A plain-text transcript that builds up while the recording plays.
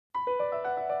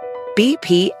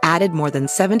BP added more than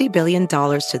 $70 billion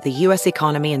to the U.S.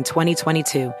 economy in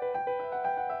 2022.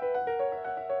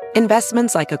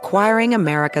 Investments like acquiring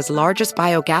America's largest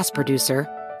biogas producer,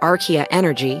 Archaea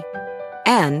Energy,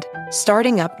 and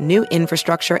starting up new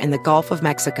infrastructure in the Gulf of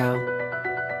Mexico.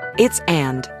 It's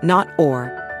and, not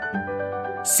or.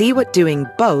 See what doing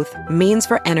both means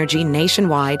for energy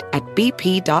nationwide at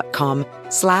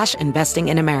bp.com/investing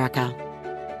in America.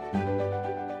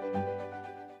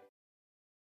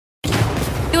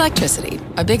 Electricity,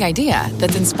 a big idea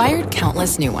that's inspired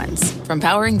countless new ones. From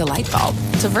powering the light bulb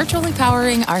to virtually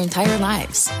powering our entire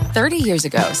lives. 30 years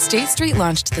ago, State Street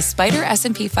launched the Spider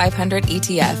S&P 500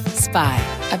 ETF, SPY,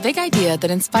 a big idea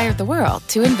that inspired the world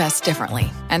to invest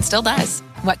differently, and still does.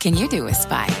 What can you do with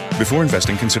SPY? Before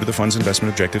investing, consider the fund's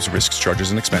investment objectives, risks, charges,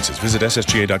 and expenses. Visit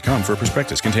ssga.com for a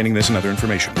prospectus containing this and other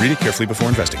information. Read it carefully before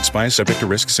investing. SPY is subject to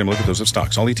risks similar to those of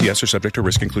stocks. All ETFs are subject to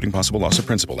risk, including possible loss of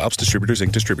principal. Alps Distributors,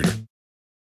 Inc. Distributor.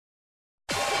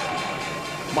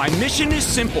 My mission is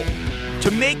simple: to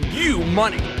make you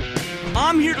money.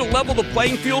 I'm here to level the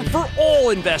playing field for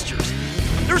all investors.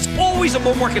 There's always a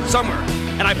bull market somewhere,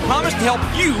 and I promise to help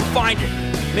you find it.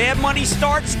 Mad Money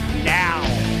starts now.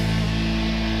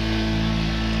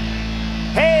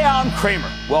 Hey, I'm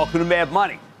Kramer. Welcome to Mad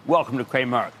Money. Welcome to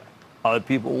Cramerica. Other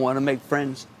people want to make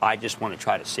friends. I just want to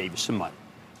try to save you some money.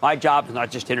 My job is not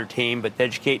just to entertain, but to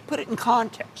educate, put it in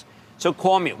context. So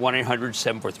call me at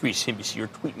 1-800-743-CNBC or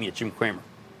tweet me at Jim Cramer.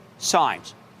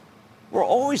 Signs. We're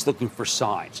always looking for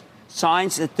signs.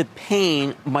 Signs that the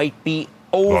pain might be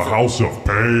over. The House of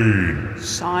Pain.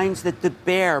 Signs that the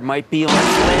bear might be on its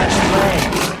last leg.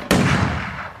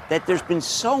 That there's been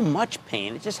so much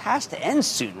pain, it just has to end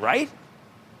soon, right?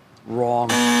 Wrong.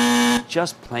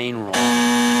 Just plain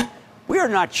wrong. We are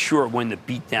not sure when the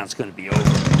beatdown's going to be over.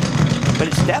 But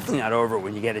it's definitely not over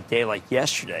when you get a day like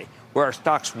yesterday, where our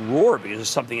stocks roar because of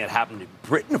something that happened in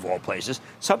Britain, of all places,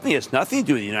 something that has nothing to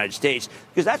do with the United States,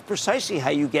 because that's precisely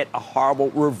how you get a horrible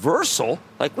reversal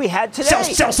like we had today.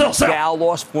 Sell. Dow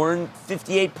lost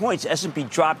 458 points. S&P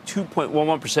dropped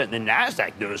 2.11%, and the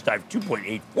NASDAQ nosedived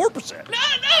 2.84%. No!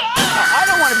 I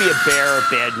don't want to be a bearer of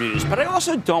bad news, but I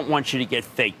also don't want you to get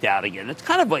faked out again. It's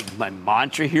kind of like my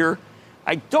mantra here.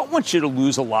 I don't want you to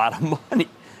lose a lot of money.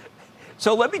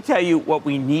 So let me tell you what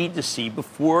we need to see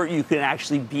before you can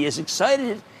actually be as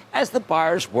excited as the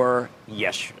buyers were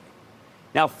yesterday.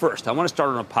 Now, first, I want to start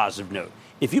on a positive note.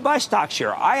 If you buy stocks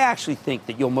here, I actually think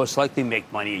that you'll most likely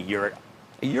make money a year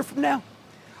from now.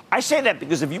 I say that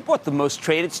because if you bought the most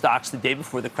traded stocks the day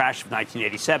before the crash of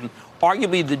 1987,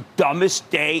 arguably the dumbest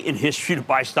day in history to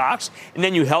buy stocks, and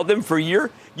then you held them for a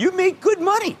year, you made good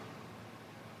money.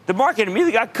 The market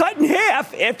immediately got cut in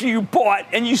half after you bought,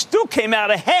 and you still came out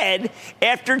ahead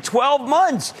after 12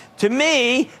 months. To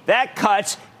me, that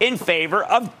cuts in favor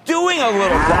of doing a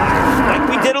little buying, like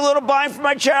we did a little buying for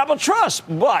my charitable trust.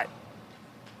 But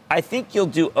I think you'll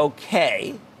do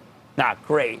okay, not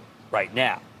great, right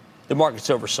now. The market's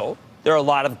oversold. There are a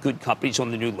lot of good companies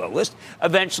on the new low list.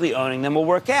 Eventually, owning them will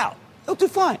work out. They'll do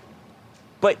fine.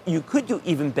 But you could do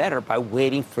even better by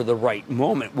waiting for the right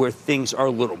moment where things are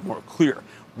a little more clear.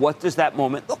 What does that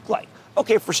moment look like?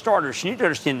 Okay, for starters, you need to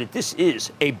understand that this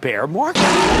is a bear market.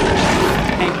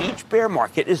 And each bear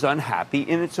market is unhappy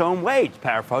in its own way, to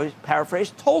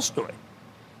paraphrase Tolstoy.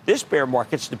 This bear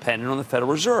market's dependent on the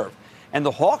Federal Reserve. And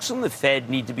the hawks on the Fed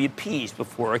need to be appeased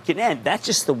before it can end. That's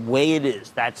just the way it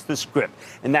is. That's the script.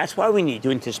 And that's why we need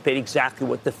to anticipate exactly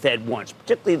what the Fed wants,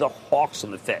 particularly the hawks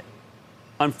on the Fed.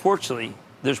 Unfortunately,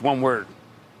 there's one word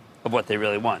of what they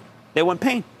really want. They want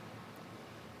pain.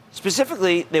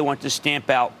 Specifically, they want to stamp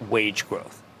out wage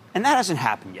growth. And that hasn't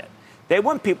happened yet. They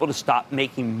want people to stop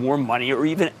making more money or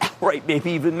even outright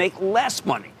maybe even make less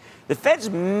money. The Fed's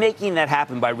making that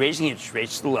happen by raising interest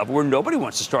rates to the level where nobody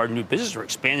wants to start a new business or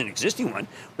expand an existing one.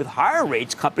 With higher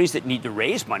rates, companies that need to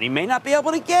raise money may not be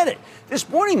able to get it. This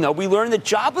morning, though, we learned that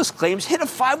jobless claims hit a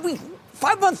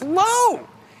five-month low.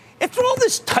 After all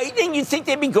this tightening, you'd think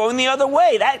they'd be going the other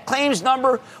way. That claims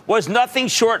number was nothing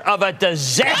short of a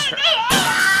disaster.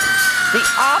 The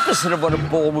opposite of what a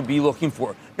bull would be looking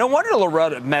for. No wonder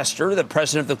Loretta Mester, the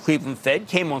president of the Cleveland Fed,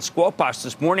 came on Squawk Box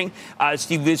this morning,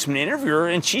 Steve Litzman interviewer,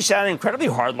 and she sounded incredibly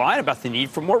hard line about the need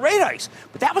for more rate hikes.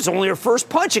 But that was only her first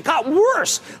punch. It got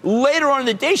worse. Later on in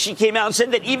the day, she came out and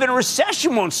said that even a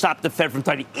recession won't stop the Fed from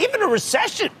tightening. Even a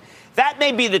recession. That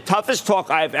may be the toughest talk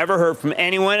I've ever heard from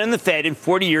anyone in the Fed in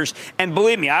 40 years. And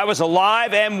believe me, I was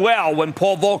alive and well when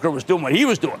Paul Volcker was doing what he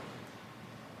was doing.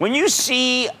 When you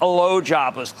see low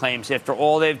jobless claims after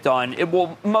all they've done, it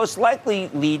will most likely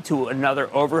lead to another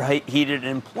overheated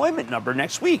employment number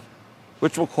next week.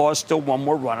 which will cause still one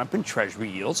more run-up in Treasury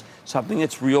yields, something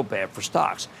that's real bad for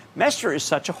stocks. Messer is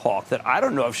such a hawk that I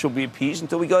don't know if she'll be appeased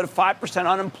until we go to 5%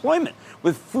 unemployment,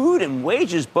 with food and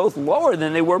wages both lower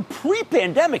than they were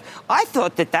pre-pandemic. I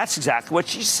thought that that's exactly what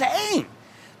she's saying.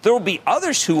 There will be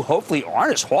others who hopefully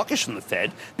aren't as hawkish from the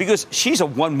Fed because she's a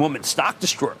one-woman stock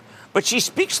destroyer. But she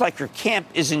speaks like her camp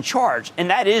is in charge, and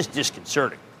that is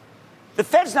disconcerting. The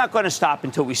Fed's not going to stop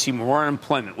until we see more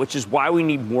unemployment, which is why we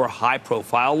need more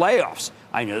high-profile layoffs.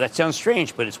 I know that sounds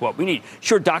strange, but it's what we need.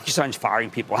 Sure, DocuSign's firing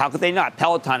people. How could they not?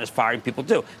 Peloton is firing people,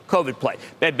 too. COVID play.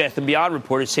 Bed Bath & Beyond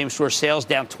reported same-store sales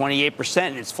down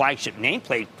 28% in its flagship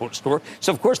nameplate store.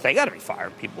 So, of course, they got to be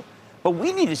firing people. But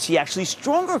we need to see actually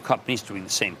stronger companies doing the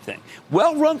same thing.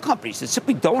 Well-run companies that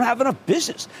simply don't have enough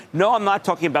business. No, I'm not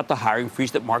talking about the hiring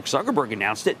freeze that Mark Zuckerberg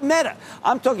announced at Meta.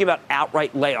 I'm talking about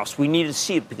outright layoffs. We need to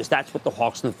see it because that's what the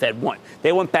hawks and the Fed want.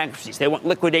 They want bankruptcies. They want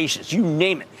liquidations. You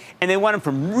name it. And they want them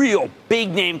from real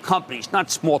big-name companies,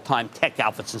 not small-time tech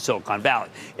outfits in Silicon Valley.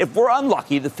 If we're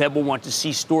unlucky, the Fed will want to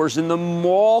see stores in the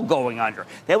mall going under.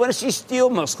 They want to see steel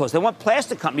mills close. They want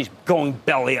plastic companies going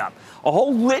belly up. A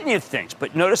whole litany of things.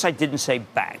 But notice I didn't say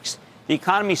banks. The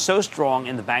economy is so strong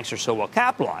and the banks are so well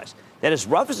capitalized that as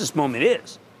rough as this moment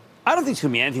is, I don't think it's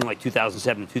going to be anything like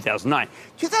 2007 and 2009.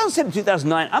 2007,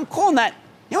 2009, I'm calling that,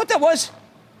 you know what that was?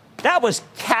 That was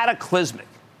cataclysmic.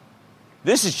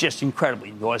 This is just incredibly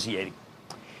nauseating.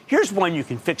 Here's one you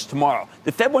can fix tomorrow.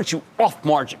 The Fed wants you off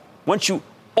margin. Wants you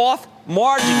off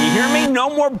margin. You hear me?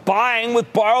 No more buying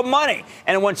with borrowed money.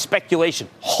 And it wants speculation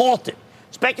halted.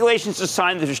 Speculation is a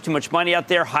sign that there's too much money out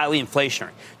there, highly inflationary.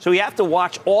 So we have to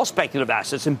watch all speculative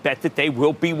assets and bet that they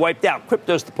will be wiped out.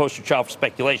 Crypto's the poster child for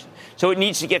speculation. So it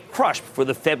needs to get crushed before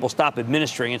the Fed will stop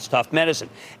administering its tough medicine.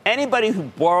 Anybody who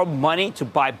borrowed money to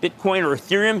buy Bitcoin or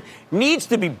Ethereum needs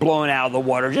to be blown out of the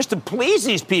water just to please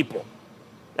these people.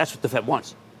 That's what the Fed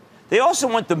wants. They also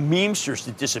want the memesters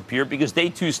to disappear because they,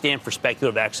 too, stand for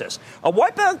speculative excess. A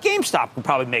wipeout GameStop would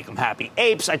probably make them happy.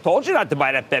 Apes, I told you not to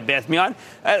buy that Bed Bath & Beyond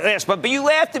last month, but you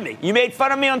laughed at me. You made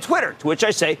fun of me on Twitter, to which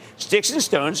I say, sticks and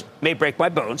stones may break my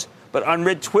bones, but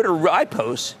unread Twitter I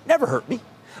posts never hurt me.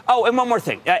 Oh, and one more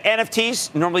thing.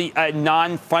 NFTs, normally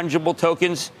non-fungible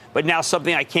tokens, but now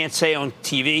something I can't say on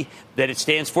TV that it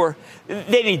stands for,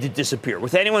 they need to disappear,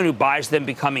 with anyone who buys them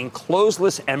becoming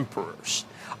closeless emperors.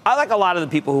 I like a lot of the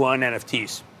people who own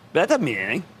NFTs, but that doesn't mean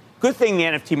anything. Good thing the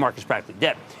NFT market's practically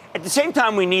dead. At the same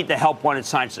time, we need the help wanted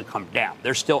signs to come down.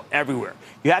 They're still everywhere.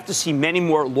 You have to see many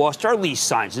more lost or leased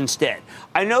signs instead.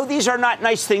 I know these are not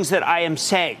nice things that I am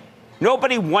saying.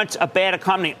 Nobody wants a bad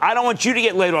economy. I don't want you to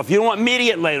get laid off. You don't want me to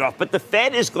get laid off. But the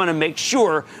Fed is going to make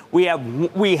sure we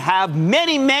have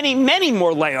many, many, many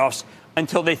more layoffs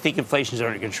until they think inflation is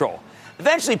under control.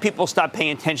 Eventually, people stop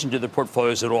paying attention to their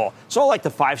portfolios at all. It's all like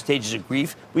the 5 stages of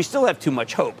grief. We still have too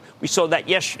much hope. We saw that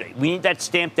yesterday. We need that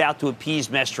stamped out to appease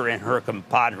Mestre and her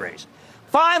compadres.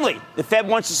 Finally, the Fed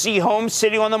wants to see homes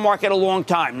sitting on the market a long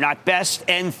time, not best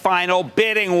and final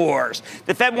bidding wars.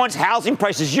 The Fed wants housing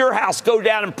prices, your house, go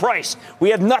down in price.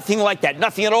 We have nothing like that,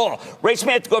 nothing at all. Rates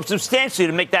may have to go up substantially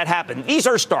to make that happen. These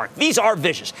are stark. These are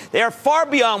vicious. They are far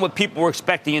beyond what people were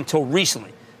expecting until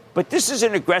recently. But this is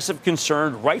an aggressive,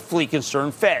 concerned, rightfully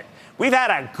concerned Fed. We've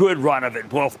had a good run of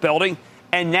it, wealth building,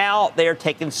 and now they are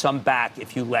taking some back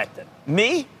if you let them.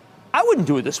 Me? I wouldn't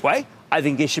do it this way. I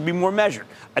think they should be more measured.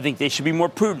 I think they should be more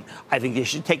prudent. I think they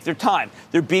should take their time.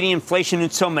 They're beating inflation in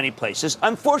so many places.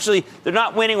 Unfortunately, they're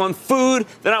not winning on food,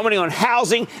 they're not winning on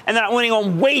housing, and they're not winning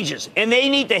on wages. And they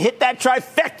need to hit that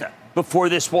trifecta before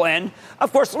this will end.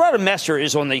 Of course, Loretta Messer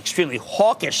is on the extremely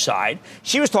hawkish side.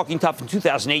 She was talking tough in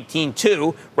 2018,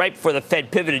 too, right before the Fed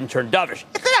pivoted and turned dovish.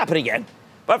 It could happen again.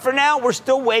 But for now, we're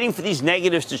still waiting for these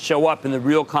negatives to show up in the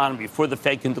real economy before the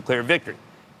Fed can declare victory.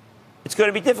 It's going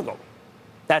to be difficult.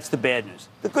 That's the bad news.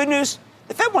 The good news,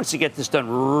 the Fed wants to get this done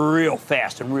real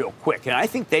fast and real quick, and I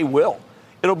think they will.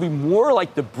 It'll be more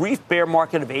like the brief bear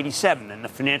market of 87 than the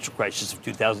financial crisis of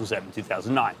 2007,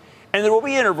 2009. And there will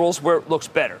be intervals where it looks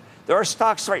better. There are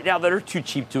stocks right now that are too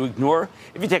cheap to ignore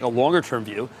if you take a longer-term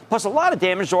view. Plus, a lot of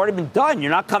damage has already been done.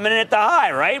 You're not coming in at the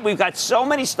high, right? We've got so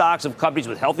many stocks of companies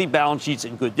with healthy balance sheets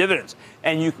and good dividends,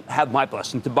 and you have my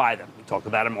blessing to buy them. We talk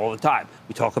about them all the time.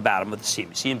 We talk about them with the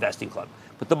CMC Investing Club.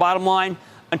 But the bottom line,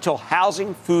 until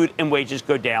housing, food, and wages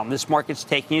go down, this market's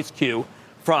taking its cue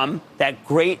from that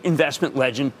great investment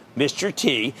legend, Mr.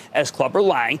 T, as Clubber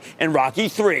Lang in Rocky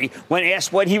III. When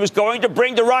asked what he was going to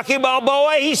bring to Rocky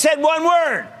Balboa, he said one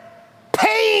word: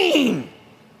 pain!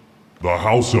 The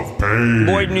House of Pain.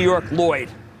 Lloyd, New York. Lloyd.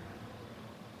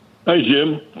 Hi,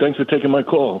 Jim. Thanks for taking my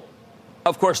call.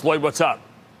 Of course, Lloyd, what's up?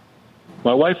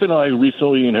 My wife and I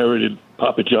recently inherited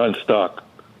Papa John's stock.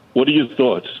 What are your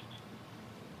thoughts?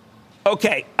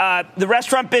 Okay, the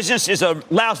restaurant business is a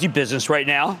lousy business right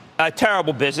now, a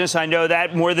terrible business. I know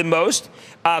that more than most.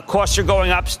 Costs are going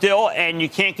up still, and you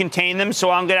can't contain them. So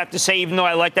I'm going to have to say, even though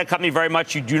I like that company very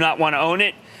much, you do not want to own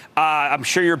it. I'm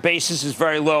sure your basis is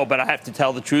very low, but I have to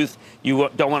tell the truth. You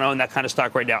don't want to own that kind of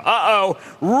stock right now.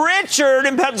 Richard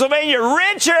in Pennsylvania.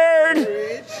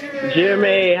 Richard!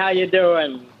 Jimmy, how you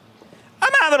doing?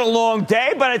 I'm having a long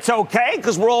day, but it's okay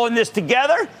because we're all in this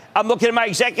together. I'm looking at my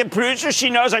executive producer.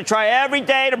 She knows I try every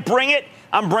day to bring it.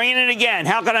 I'm bringing it again.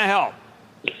 How can I help?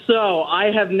 So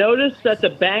I have noticed that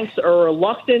the banks are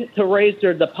reluctant to raise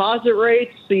their deposit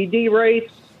rates, CD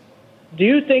rates. Do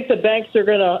you think the banks are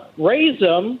going to raise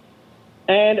them?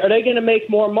 And are they going to make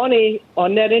more money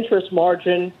on net interest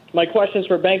margin? My question is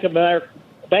for Bank of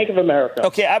America.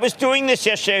 Okay, I was doing this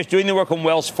yesterday. I was doing the work on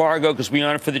Wells Fargo because we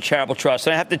own it for the Charitable Trust.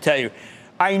 And I have to tell you,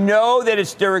 I know that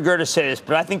it's de rigueur to say this,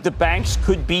 but I think the banks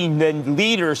could be the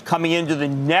leaders coming into the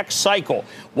next cycle.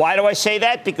 Why do I say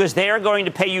that? Because they are going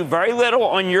to pay you very little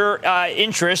on your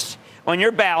interest on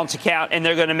your balance account, and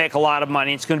they're going to make a lot of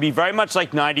money. It's going to be very much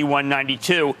like 91,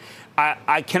 92.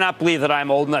 I cannot believe that I'm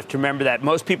old enough to remember that.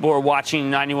 Most people who are watching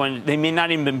 91, they may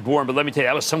not even been born, but let me tell you,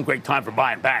 that was some great time for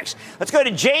buying banks. Let's go to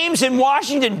James in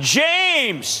Washington.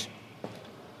 James!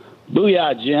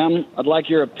 Booyah, Jim. I'd like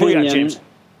your opinion. Booyah, James.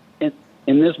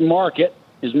 In this market,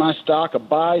 is my stock a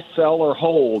buy, sell, or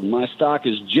hold? My stock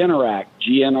is Generac,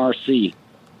 GNRC.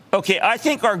 Okay, I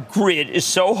think our grid is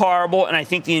so horrible, and I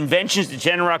think the inventions that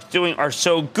Generac's doing are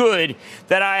so good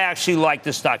that I actually like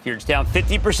the stock here. It's down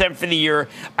 50% for the year.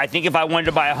 I think if I wanted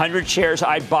to buy 100 shares,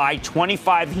 I'd buy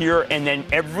 25 here, and then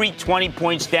every 20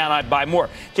 points down, I'd buy more.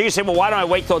 So you say, well, why don't I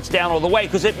wait till it's down all the way?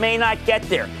 Because it may not get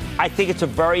there. I think it's a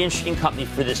very interesting company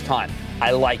for this time.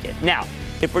 I like it. Now,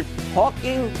 if we're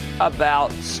talking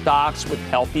about stocks with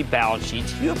healthy balance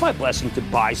sheets, you have my blessing to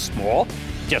buy small,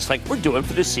 just like we're doing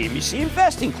for the CNBC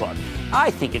Investing Club. I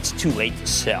think it's too late to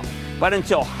sell. But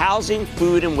until housing,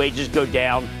 food, and wages go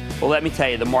down, well, let me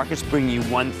tell you, the market's bringing you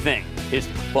one thing. It's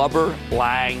Clubber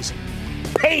Lang's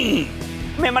pain.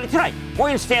 Man, money tonight.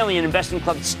 Morgan Stanley, an Investing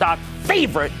Club stock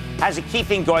favorite, has a key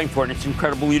thing going for it, and it's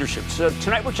incredible leadership. So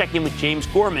tonight we're checking in with James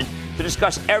Gorman to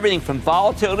discuss everything from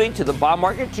volatility to the bond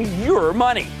market to your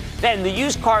money. Then the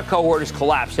used car cohort has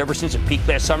collapsed ever since it peaked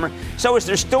last summer. So is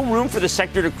there still room for the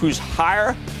sector to cruise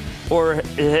higher, or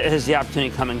has the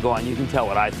opportunity come and gone? You can tell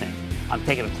what I think. I'm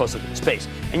taking a close look at the space.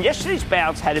 And yesterday's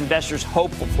bounce had investors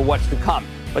hopeful for what's to come.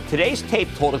 But today's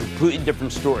tape told a completely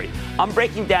different story. I'm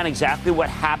breaking down exactly what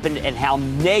happened and how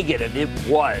negative it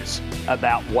was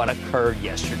about what occurred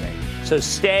yesterday. So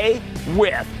stay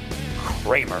with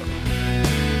Cramer.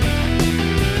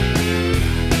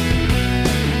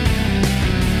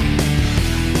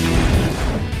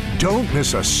 Don't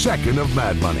miss a second of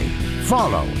Mad Money.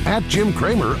 Follow @Jim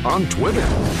Cramer on Twitter.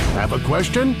 Have a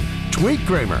question? Tweet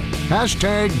Cramer.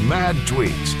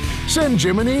 #MadTweets. Send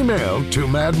Jim an email to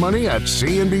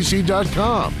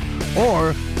madmoney@cnbc.com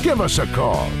or give us a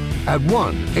call at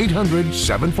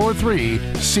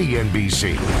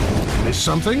 1-800-743-CNBC. Miss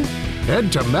something?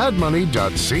 Head to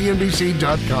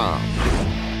madmoney.cnbc.com.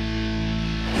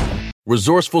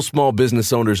 Resourceful small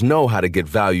business owners know how to get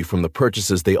value from the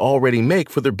purchases they already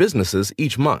make for their businesses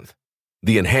each month.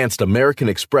 The enhanced American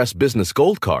Express Business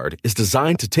Gold Card is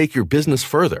designed to take your business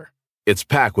further. It's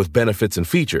packed with benefits and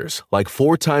features like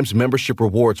 4 times membership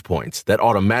rewards points that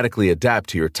automatically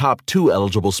adapt to your top 2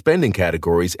 eligible spending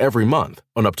categories every month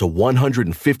on up to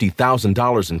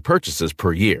 $150,000 in purchases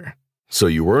per year. So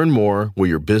you earn more where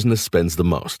your business spends the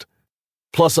most.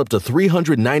 Plus up to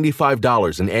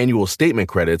 $395 in annual statement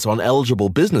credits on eligible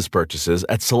business purchases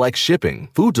at select shipping,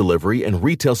 food delivery, and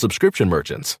retail subscription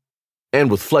merchants. And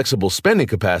with flexible spending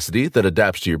capacity that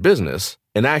adapts to your business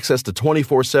and access to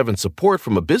 24/7 support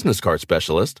from a business card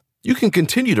specialist, you can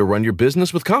continue to run your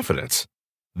business with confidence.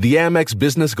 The Amex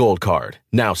Business Gold Card,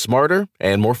 now smarter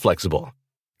and more flexible.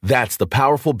 That's the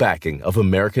powerful backing of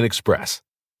American Express.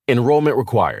 Enrollment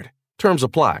required. Terms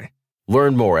apply.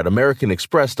 Learn more at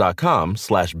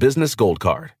americanexpress.com/business gold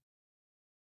card.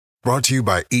 Brought to you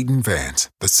by Eaton Vance,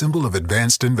 the symbol of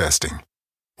advanced investing.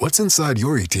 What's inside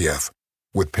your ETF?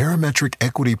 With Parametric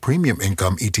Equity Premium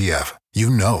Income ETF, you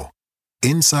know.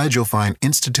 Inside you'll find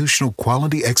institutional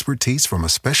quality expertise from a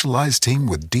specialized team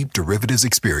with deep derivatives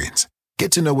experience.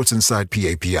 Get to know what's inside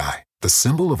PAPI, the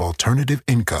symbol of alternative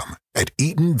income, at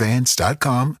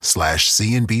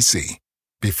eatonvance.com/CNBC.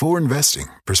 Before investing,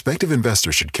 prospective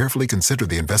investors should carefully consider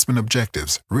the investment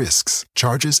objectives, risks,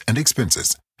 charges, and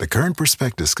expenses. The current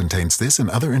prospectus contains this and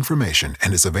other information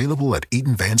and is available at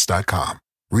eatonvance.com.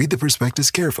 Read the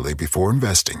prospectus carefully before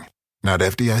investing. Not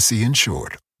FDIC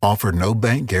insured. Offer no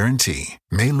bank guarantee.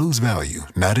 May lose value.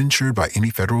 Not insured by any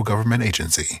federal government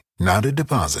agency. Not a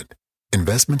deposit.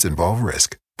 Investments involve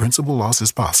risk. Principal loss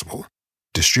is possible.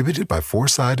 Distributed by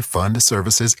Foreside Fund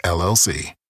Services,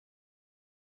 LLC.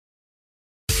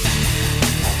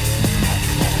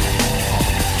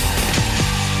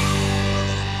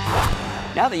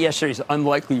 Now that yesterday's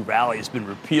unlikely rally has been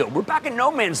repealed, we're back in no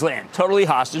man's land, totally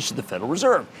hostage to the Federal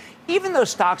Reserve. Even though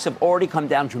stocks have already come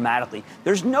down dramatically,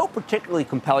 there's no particularly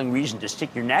compelling reason to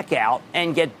stick your neck out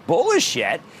and get bullish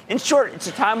yet. In short, it's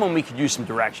a time when we could use some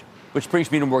direction. Which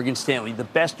brings me to Morgan Stanley, the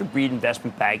best-of-breed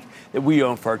investment bank that we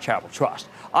own for our charitable trust.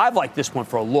 I've liked this one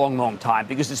for a long, long time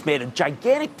because it's made a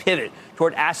gigantic pivot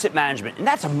toward asset management, and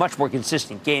that's a much more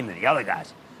consistent game than the other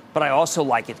guys. But I also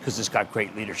like it because it's got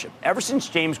great leadership. Ever since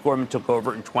James Gorman took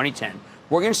over in 2010,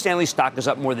 Morgan Stanley stock is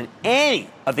up more than any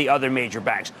of the other major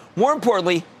banks. More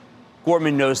importantly,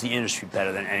 Gorman knows the industry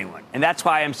better than anyone. And that's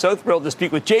why I'm so thrilled to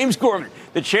speak with James Gorman,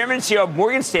 the chairman and CEO of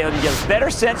Morgan Stanley, to get a better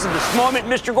sense of this moment.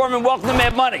 Mr. Gorman, welcome to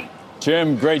Mad Money.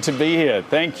 Jim, great to be here.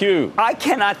 Thank you. I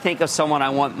cannot think of someone I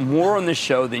want more on the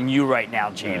show than you right now,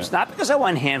 James. Yeah. Not because I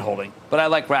want hand-holding, but I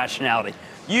like rationality.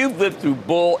 You've lived through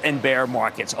bull and bear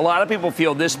markets. A lot of people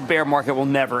feel this bear market will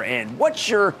never end. What's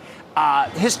your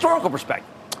historical perspective?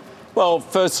 Well,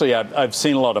 firstly, I've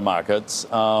seen a lot of markets.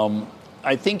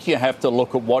 I think you have to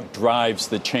look at what drives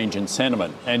the change in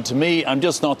sentiment. And to me, I'm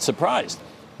just not surprised.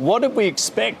 What did we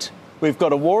expect? We've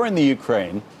got a war in the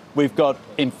Ukraine. We've got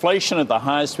inflation at the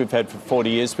highest we've had for 40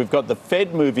 years. We've got the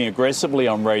Fed moving aggressively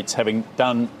on rates, having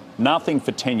done nothing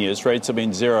for 10 years. Rates have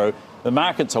been zero. The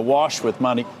market's awash with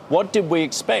money. What did we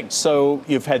expect? So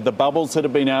you've had the bubbles that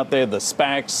have been out there, the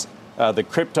SPACs, the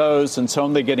cryptos, and so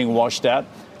on. They're getting washed out.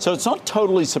 So it's not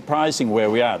totally surprising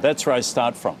where we are. That's where I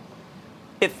start from.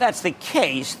 If that's the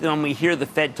case, then when we hear the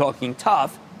Fed talking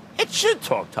tough, it should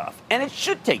talk tough, and it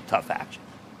should take tough action.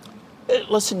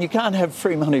 Listen, you can't have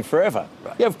free money forever.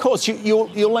 Right. Yeah, of course,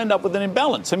 you'll end up with an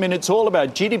imbalance. I mean, it's all about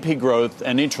GDP growth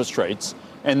and interest rates,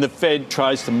 and the Fed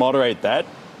tries to moderate that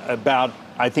about,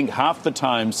 I think, half the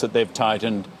times that they've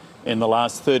tightened in the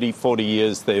last 30, 40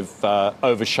 years, they've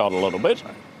overshot a little bit,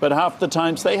 but half the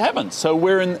times they haven't. So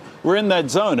we're in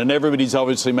that zone, and everybody's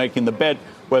obviously making the bet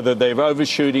whether they're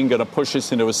overshooting, going to push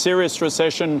us into a serious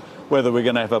recession, whether we're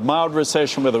going to have a mild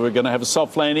recession, whether we're going to have a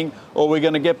soft landing, or we're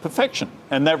going to get perfection.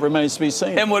 And that remains to be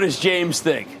seen. And what does James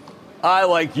think? I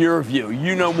like your view.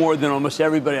 You know more than almost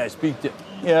everybody I speak to.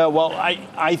 Yeah, well,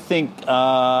 I think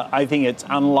it's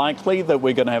unlikely that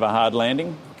we're going to have a hard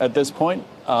landing at this point.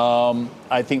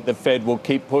 I think the Fed will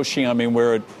keep pushing. I mean,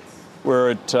 we're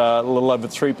at a little over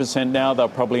 3% now. They'll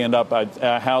probably end up at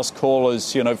our house call is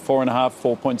 4.5,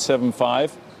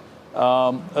 4.75.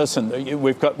 Listen,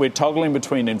 we're toggling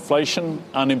between inflation,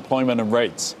 unemployment, and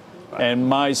rates. Right. And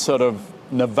my sort of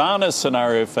nirvana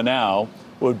scenario for now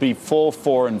would be 4,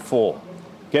 4, and 4.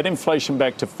 Get inflation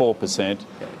back to 4%,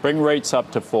 bring rates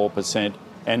up to 4%,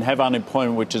 and have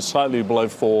unemployment, which is slightly below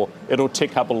 4. It'll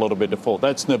tick up a little bit to 4.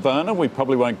 That's nirvana. We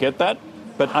probably won't get that.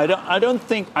 But I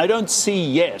don't see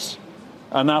yet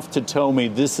enough to tell me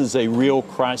this is a real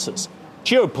crisis.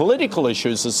 Geopolitical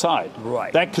issues aside,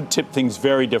 right, that could tip things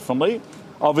very differently.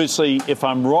 Obviously, if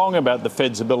I'm wrong about the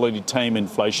Fed's ability to tame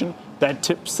inflation, that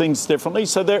tips things differently.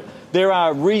 So there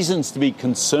are reasons to be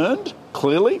concerned,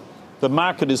 clearly. The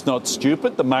market is not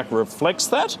stupid. The market reflects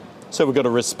that. So we've got to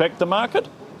respect the market.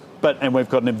 And we've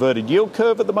got an inverted yield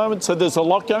curve at the moment. So there's a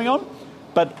lot going on.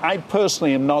 But I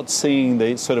personally am not seeing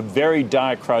the sort of very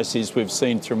dire crises we've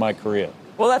seen through my career.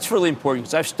 Well, that's really important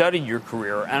because I've studied your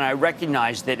career, and I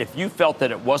recognize that if you felt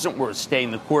that it wasn't worth staying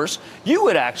the course, you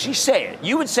would actually say it.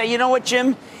 You would say, you know what,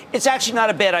 Jim, it's actually not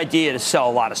a bad idea to sell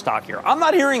a lot of stock here. I'm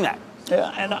not hearing that.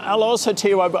 Yeah, and I'll also tell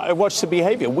you, I watch the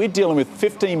behavior. We're dealing with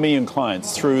 15 million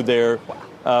clients through their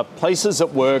places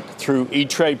at work, through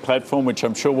E-Trade platform, which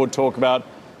I'm sure we'll talk about,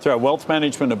 through our wealth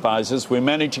management advisors. We're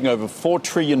managing over $4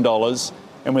 trillion,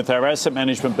 and with our asset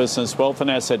management business, wealth and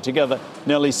asset together,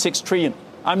 nearly $6 trillion.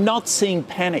 I'm not seeing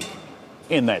panic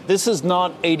in that. This is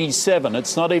not 87.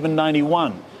 It's not even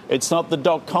 91. It's not the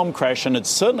dot-com crash, and it's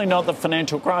certainly not the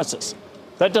financial crisis.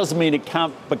 That doesn't mean it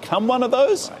can't become one of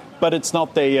those, but it's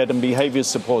not there yet, and behavior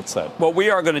supports that. Well,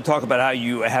 we are going to talk about how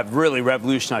you have really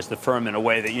revolutionized the firm in a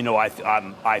way that,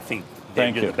 I think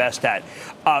that you're the best at.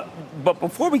 But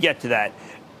before we get to that,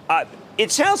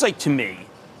 it sounds like to me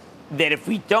that if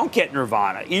we don't get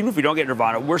nirvana, even if we don't get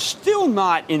nirvana, we're still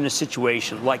not in a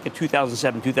situation like the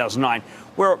 2007, 2009,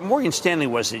 where Morgan Stanley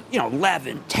was at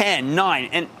 11, 10, 9,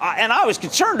 and I was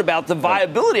concerned about the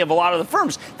viability of a lot of the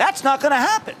firms. That's not going to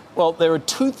happen. Well, there are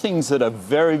two things that are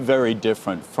very, very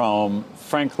different from,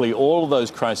 frankly, all of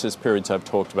those crisis periods I've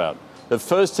talked about. The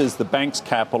first is the bank's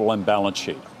capital and balance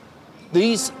sheet.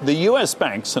 The US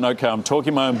banks, and okay, I'm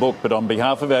talking my own book, but on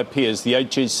behalf of our peers, the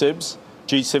 8 G-SIBs,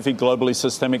 G-SIFI, globally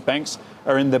systemic banks,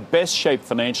 are in the best shape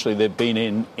financially they've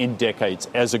been in decades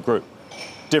as a group.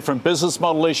 Different business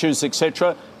model issues,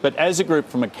 etc. But as a group,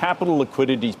 from a capital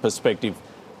liquidity perspective,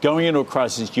 going into a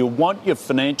crisis, you want your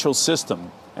financial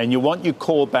system and you want your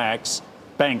core banks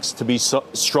to be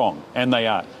strong, and they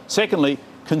are. Secondly,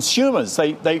 consumers,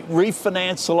 they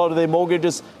refinanced a lot of their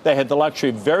mortgages. They had the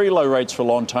luxury of very low rates for a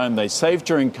long time. They saved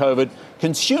during COVID.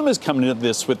 Consumers coming into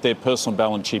this with their personal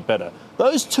balance sheet better.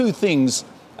 Those two things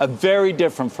are very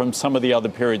different from some of the other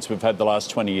periods we've had the last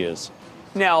 20 years.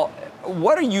 Now,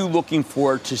 what are you looking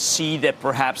for to see that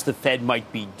perhaps the Fed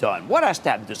might be done? What has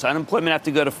to happen? Does unemployment have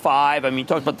to go to 5? I mean, you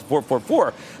talked about the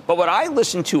 444. But what I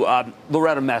listened to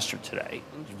Loretta Mester today,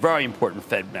 very important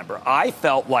Fed member, I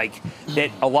felt like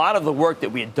that a lot of the work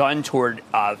that we had done toward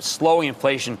slowing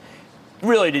inflation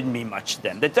really didn't mean much to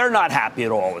them, that they're not happy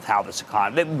at all with how this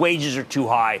economy, that wages are too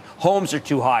high, homes are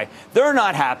too high. They're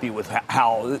not happy with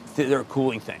how they're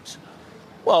cooling things.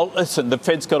 Well, listen, the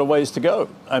Fed's got a ways to go.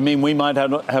 I mean, we might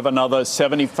have another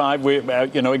 75.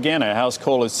 Again, our house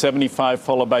call is 75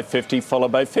 followed by 50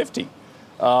 followed by 50.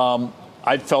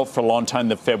 I felt for a long time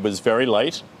the Fed was very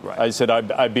late. Right. I said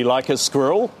I'd be like a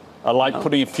squirrel. I like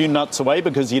putting a few nuts away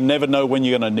because you never know when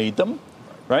you're going to need them.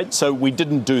 Right? So we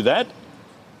didn't do that.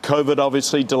 COVID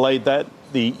obviously delayed that.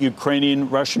 The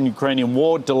Russian-Ukrainian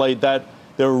war delayed that.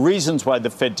 There are reasons why the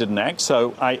Fed didn't act.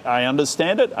 So I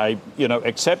understand it. I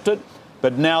accept it.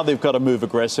 But now they've got to move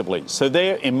aggressively. So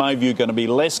they're, in my view, going to be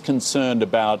less concerned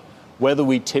about whether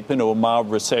we tip into a mild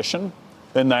recession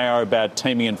than they are about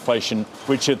taming inflation,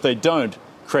 which, if they don't,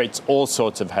 creates all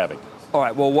sorts of havoc. All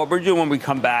right. Well, what we're doing when we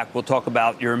come back, we'll talk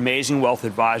about your amazing wealth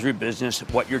advisory business,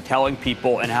 what you're telling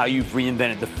people, and how you've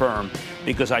reinvented the firm.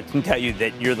 Because I can tell you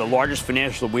that you're the largest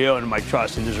financial we own in my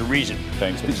trust, and there's a reason.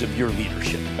 Thanks. Because of your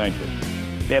leadership. Thank you.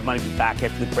 Mad Money will be back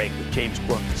after the break with James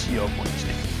Gorman, CEO of Morgan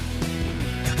Stanley.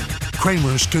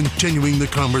 Cramer's continuing the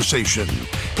conversation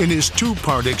in his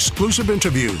two-part exclusive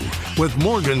interview with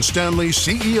Morgan Stanley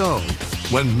CEO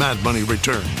when Mad Money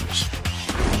returns.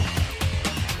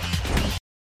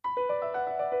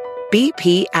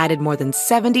 BP added more than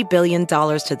 $70 billion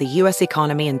to the U.S.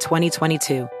 economy in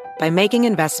 2022 by making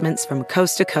investments from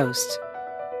coast to coast.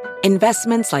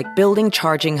 Investments like building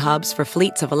charging hubs for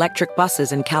fleets of electric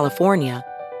buses in California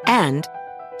and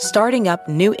starting up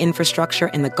new infrastructure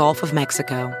in the Gulf of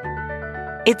Mexico.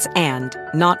 It's and,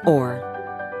 not or.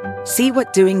 See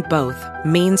what doing both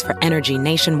means for energy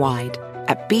nationwide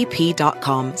at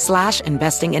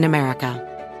bp.com/investing in America.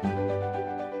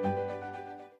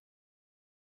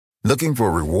 Looking for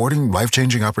a rewarding,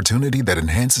 life-changing opportunity that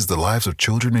enhances the lives of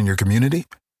children in your community?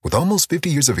 With almost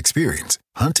 50 years of experience,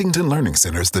 Huntington Learning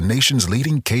Center is the nation's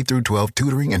leading K-12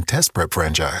 tutoring and test prep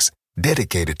franchise,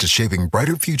 dedicated to shaping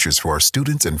brighter futures for our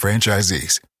students and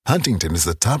franchisees. Huntington is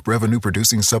the top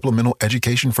revenue-producing supplemental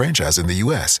education franchise in the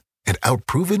U.S., and our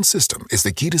proven system is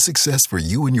the key to success for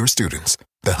you and your students.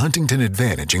 The Huntington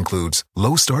Advantage includes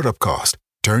low startup cost,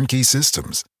 turnkey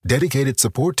systems, dedicated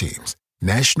support teams,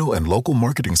 national and local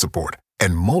marketing support,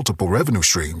 and multiple revenue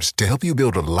streams to help you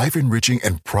build a life-enriching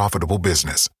and profitable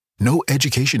business. No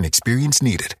education experience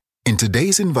needed. In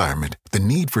today's environment, the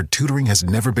need for tutoring has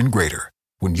never been greater.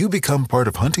 When you become part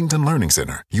of Huntington Learning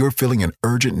Center, you're filling an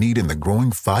urgent need in the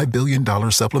growing $5 billion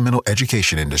supplemental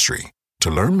education industry. To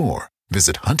learn more,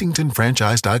 visit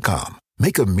huntingtonfranchise.com.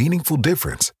 Make a meaningful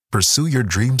difference, pursue your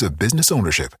dreams of business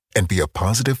ownership, and be a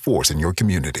positive force in your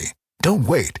community. Don't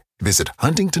wait. Visit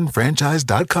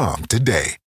huntingtonfranchise.com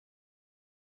today.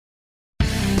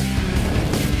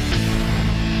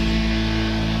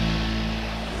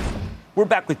 We're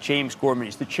back with James Gorman.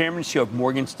 He's the chairman and CEO of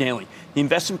Morgan Stanley, the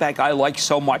investment bank I like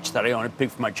so much that I own a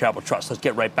pig for my travel trust. Let's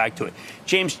get right back to it.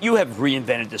 James, you have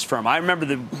reinvented this firm. I remember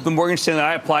the Morgan Stanley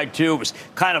I applied to was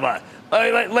kind of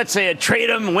let's say a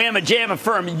trade-em, whamma-jamma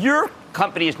firm. Your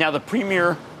company is now the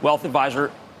premier wealth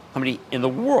advisor company in the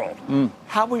world.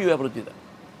 How were you able to do that?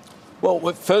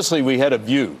 Well, firstly, we had a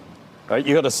view. Right?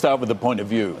 You got to start with the point of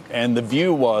view. And the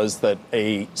view was that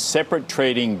a separate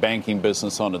trading banking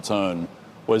business on its own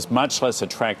was much less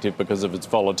attractive because of its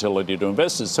volatility to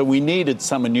investors. So we needed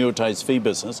some annuitized fee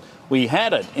business. We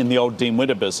had it in the old Dean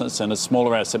Witter business and a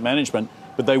smaller asset management,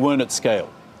 but they weren't at scale.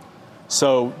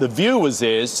 So the view was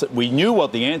theirs. We knew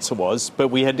what the answer was, but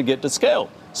we had to get to scale.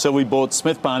 So we bought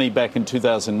Smith Barney back in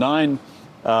 2009.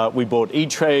 We bought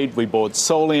E-Trade. We bought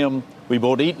Solium. We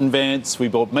bought Eaton Vance. We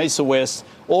bought Mesa West.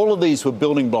 All of these were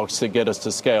building blocks to get us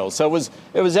to scale. So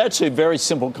it was actually a very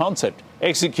simple concept.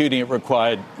 Executing it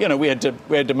required, we had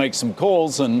to make some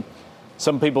calls and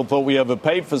Some people thought we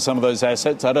overpaid for some of those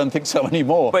assets. I don't think so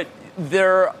anymore. But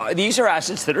these are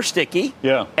assets that are sticky.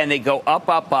 Yeah. And they go up,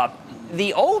 up, up.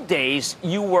 The old days,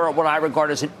 you were what I regard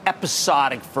as an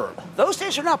episodic firm. Those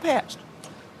days are now past.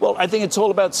 Well, I think it's all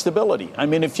about stability. I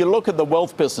mean, if you look at the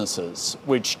wealth businesses,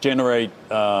 which generate,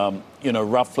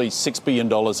 roughly $6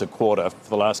 billion a quarter for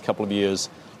the last couple of years,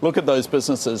 look at those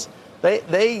businesses.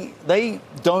 They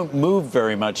don't move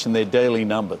very much in their daily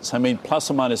numbers. I mean, plus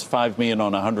or minus 5 million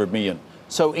on 100 million.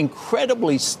 So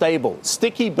incredibly stable,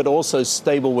 sticky, but also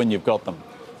stable when you've got them.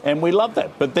 And we love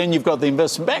that. But then you've got the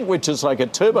investment bank, which is like a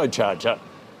turbocharger.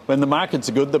 When the markets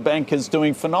are good, the bank is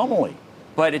doing phenomenally.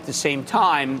 But at the same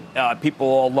time, people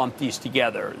all lump these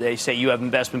together. They say you have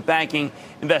investment banking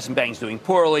is doing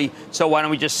poorly, so why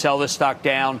don't we just sell this stock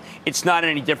down? It's not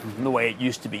any different from the way it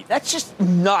used to be. That's just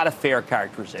not a fair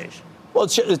characterization. Well,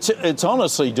 it's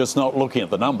honestly just not looking at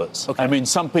the numbers. Okay. I mean,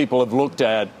 some people have looked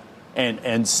at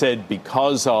and said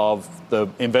because of the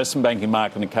investment banking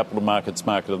market and capital markets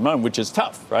market at the moment, which is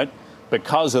tough, right?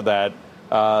 Because of that,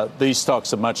 these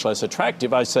stocks are much less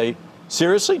attractive. I say,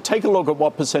 seriously, take a look at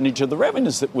what percentage of the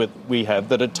revenues that we have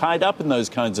that are tied up in those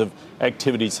kinds of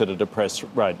activities that are depressed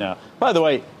right now. By the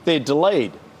way, they're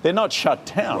delayed. They're not shut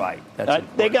down. Right.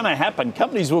 They're going to happen.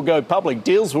 Companies will go public.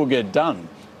 Deals will get done.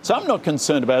 So I'm not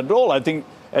concerned about it at all. I think,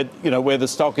 where the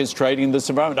stock is trading in this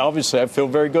environment, obviously I feel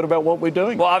very good about what we're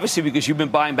doing. Well, obviously because you've been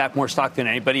buying back more stock than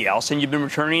anybody else, and you've been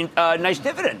returning a nice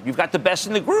dividend. You've got the best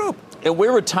in the group. And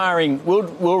we're retiring.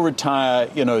 We'll retire,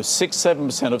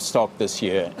 6-7% of stock this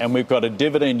year, and we've got a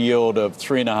dividend yield of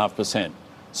 3.5%.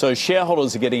 So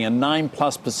shareholders are getting a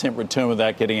 9+% return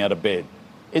without getting out of bed.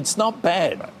 It's not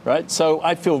bad, right? So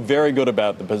I feel very good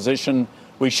about the position.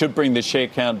 We should bring the share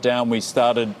count down. We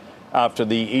started after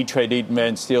the E-Trade Eaton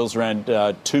Vance deals around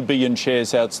 2 billion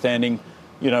shares outstanding.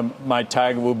 My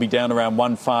target will be down around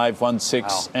 1.5, 1.6.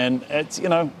 Wow. And it's,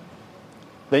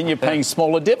 then you're paying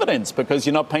smaller dividends because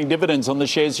you're not paying dividends on the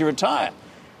shares you retire.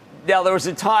 Now, there was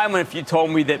a time when if you told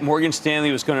me that Morgan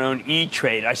Stanley was going to own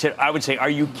E-Trade, I would say, are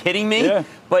you kidding me? Yeah.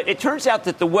 But it turns out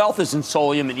that the wealth is in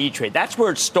Solium and E-Trade. That's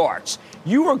where it starts.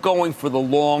 You are going for the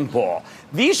long ball.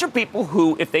 These are people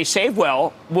who, if they save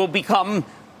well, will become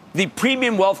the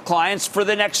premium wealth clients for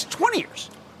the next 20 years.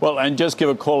 Well, and just give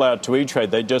a call out to E-Trade.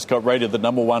 They just got rated the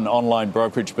 #1 online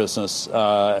brokerage business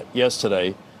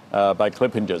yesterday by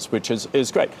Clippingers, which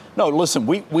is great. No, listen,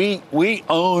 we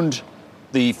owned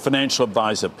the financial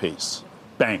advisor piece.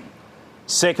 Bang.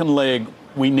 Second leg,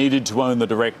 we needed to own the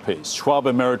direct piece. Schwab,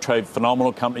 Ameritrade,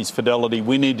 phenomenal companies, Fidelity,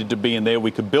 we needed to be in there.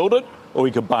 We could build it or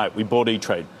we could buy it. We bought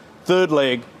E-Trade. Third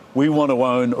leg, we want to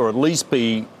own or at least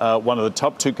be one of the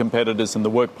top 2 competitors in the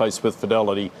workplace with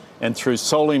Fidelity. And through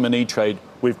Solium and E-Trade,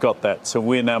 we've got that. So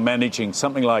we're now managing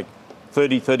something like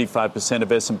 35% of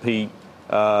S&P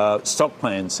stock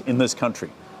plans in this country.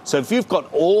 So if you've got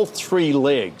all 3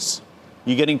 legs,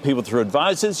 you're getting people through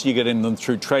advisors, you're getting them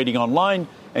through trading online,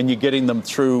 and you're getting them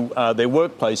through their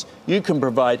workplace, you can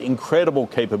provide incredible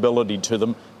capability to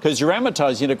them because you're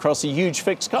amortizing it across a huge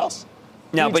fixed cost.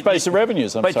 Now, huge base of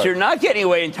revenues, But you're not getting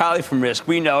away entirely from risk.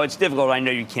 We know it's difficult. I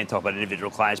know you can't talk about individual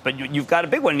clients, but you've got a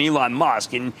big one, Elon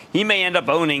Musk, and he may end up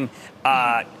owning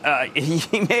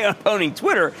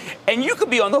Twitter, and you could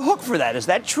be on the hook for that. Is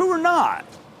that true or not?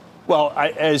 Well,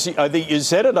 I think you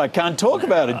said it. I can't talk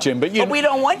about it, Jim. But we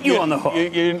don't want you on the hook.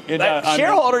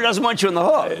 Shareholder doesn't want you on the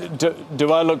hook.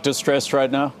 Do I look distressed right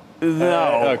now?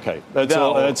 No. Okay. That's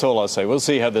all I'll say. We'll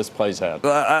see how this plays out.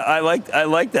 I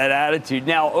like that attitude.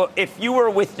 Now, if you were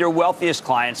with your wealthiest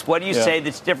clients, what do you say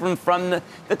that's different from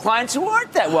the clients who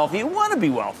aren't that wealthy, who want to be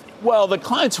wealthy? Well, the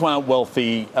clients who aren't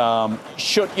wealthy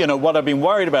what I've been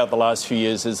worried about the last few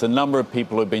years is the number of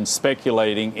people who have been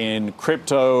speculating in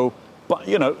crypto. But,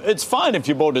 it's fine if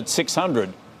you bought it at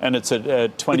 600 and it's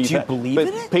at 20. But do you believe in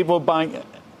it? People are buying.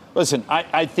 Listen,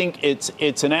 I think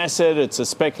it's an asset. It's a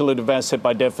speculative asset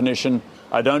by definition.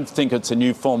 I don't think it's a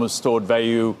new form of stored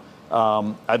value.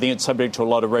 I think it's subject to a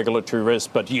lot of regulatory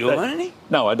risk. But do you own any?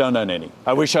 No, I don't own any.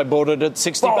 I wish I bought it at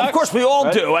 $60. Well, of course we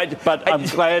all do. But I'm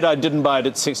glad I didn't buy it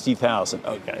at 60,000.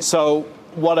 Okay. So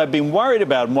what I've been worried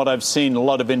about and what I've seen a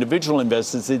lot of individual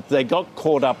investors is they got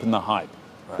caught up in the hype.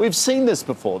 Right. We've seen this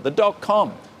before. The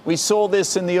 .com. We saw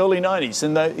this in the early 90s,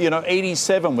 in the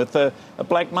 87 with a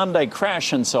Black Monday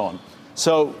crash and so on.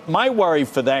 So my worry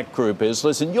for that group is,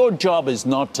 listen, your job is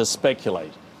not to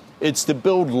speculate. It's to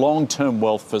build long-term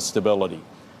wealth for stability.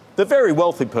 The very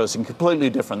wealthy person,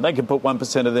 completely different. They can put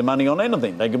 1% of their money on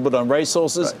anything. They can put it on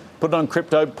racehorses, put it on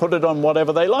crypto, put it on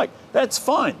whatever they like. That's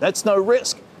fine. That's no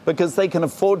risk because they can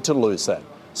afford to lose that.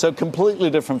 So completely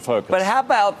different focus. But how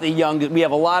about the young? We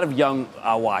have a lot of young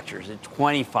watchers at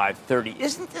 25, 30.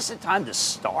 Isn't this a time to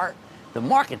start? the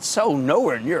market's so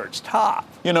nowhere near its top.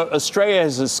 You know, Australia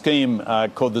has a scheme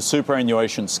called the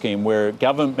superannuation scheme where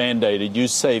government mandated you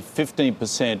save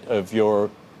 15% of your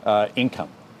income,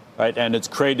 right? And it's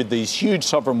created these huge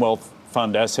sovereign wealth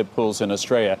fund asset pools in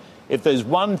Australia. If there's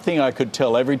one thing I could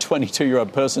tell every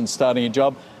 22-year-old person starting a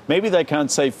job, maybe they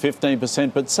can't save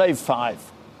 15%, but save 5%.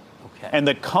 Okay. And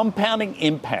the compounding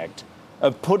impact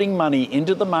of putting money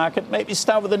into the market, maybe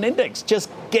start with an index, just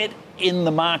get in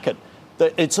the market.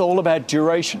 It's all about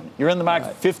duration. You're in the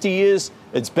market 50 years,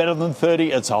 it's better than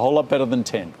 30, it's a whole lot better than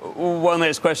 10. One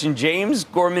last question. James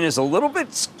Gorman is a little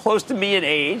bit close to me in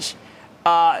age.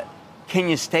 Can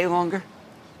you stay longer?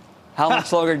 How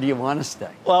much longer do you want to stay?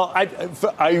 Well,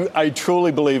 I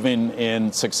truly believe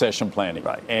in succession planning.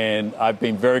 Right. And I've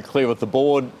been very clear with the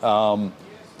board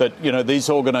that, you know, these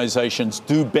organizations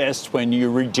do best when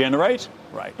you regenerate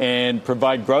and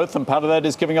provide growth. And part of that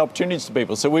is giving opportunities to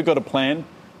people. So we've got a plan.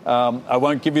 I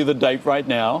won't give you the date right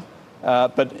now.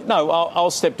 But no,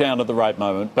 I'll step down at the right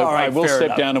moment. But I will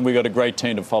step down, and we've got a great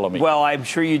team to follow me. Well, I'm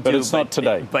sure you do. But it's not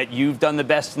today. But you've done the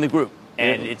best in the group.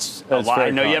 And it's a lot. I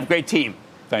know you have a great team.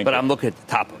 Thank you. But I'm looking at the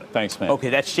top of it. Thanks, man. Okay,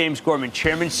 that's James Gorman,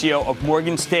 Chairman and CEO of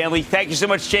Morgan Stanley. Thank you so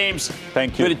much, James.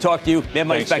 Thank you. Good to talk to you. Mad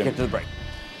Money's back Jim. after the break.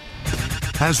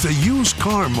 Has the used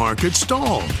car market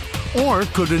stalled? Or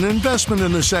could an investment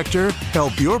in the sector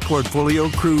help your portfolio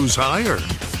cruise higher?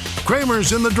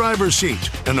 Kramer's in the driver's seat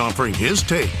and offering his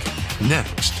take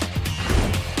next.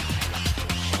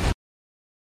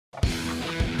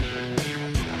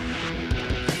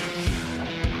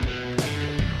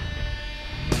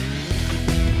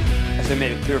 As I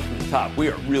made it clear from the top, we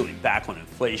are really back on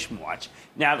inflation watch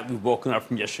now that we've woken up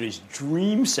from yesterday's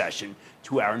dream session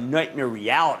to our nightmare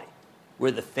reality,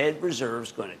 where the Fed Reserve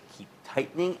is going to keep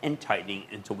tightening and tightening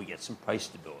until we get some price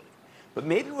stability. But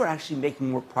maybe we're actually making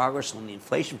more progress on the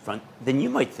inflation front than you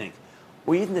might think,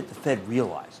 or even that the Fed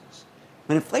realizes.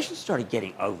 When inflation started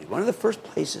getting ugly, one of the first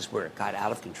places where it got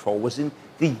out of control was in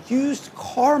the used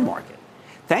car market.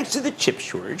 Thanks to the chip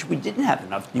shortage, we didn't have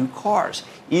enough new cars,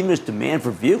 even as demand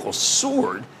for vehicles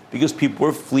soared because people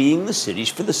were fleeing the cities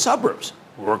for the suburbs,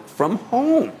 work from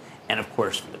home, and of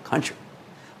course for the country.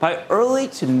 By early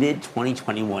to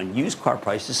mid-2021, used car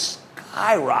prices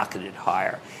skyrocketed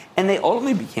higher, and they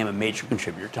ultimately became a major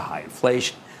contributor to high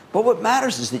inflation. But what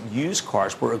matters is that used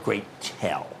cars were a great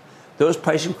tell. Those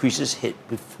price increases hit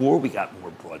before we got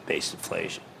more broad-based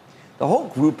inflation. The whole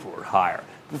group roared higher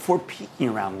before peaking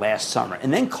around last summer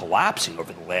and then collapsing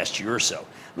over the last year or so.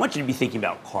 I want you to be thinking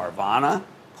about Carvana,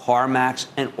 CarMax,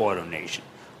 and AutoNation.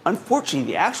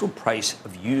 Unfortunately, the actual price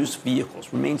of used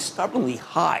vehicles remained stubbornly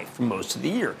high for most of the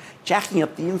year, jacking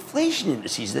up the inflation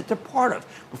indices that they're part of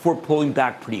before pulling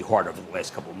back pretty hard over the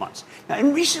last couple of months. Now,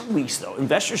 in recent weeks, though,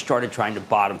 investors started trying to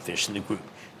bottom fish in the group.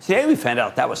 Today, we found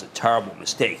out that was a terrible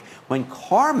mistake when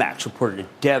CarMax reported a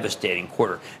devastating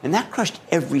quarter, and that crushed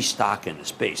every stock in the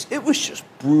space. It was just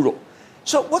brutal.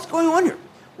 So what's going on here?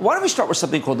 Why don't we start with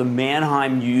something called the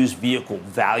Manheim Used Vehicle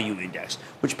Value Index,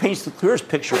 which paints the clearest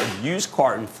picture of used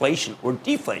car inflation or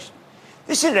deflation.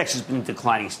 This index has been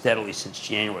declining steadily since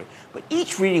January, but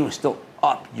each reading was still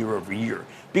up year over year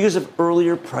because of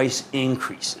earlier price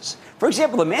increases. For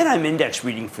example, the Manheim Index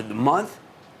reading for the month,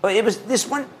 it was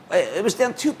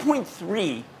down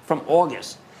 2.3 from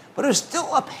August, but it was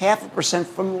still up 0.5%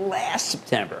 from last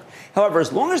September. However,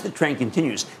 as long as the trend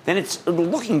continues, then it's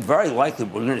looking very likely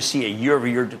we're going to see a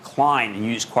year-over-year decline in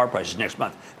used car prices next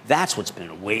month. That's what's been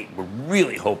awaiting. We're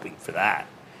really hoping for that.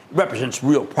 It represents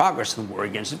real progress in the war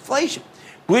against inflation.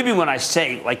 Believe me when I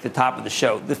say, like the top of the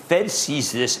show, the Fed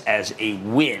sees this as a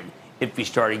win if we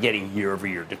started getting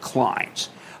year-over-year declines.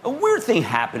 A weird thing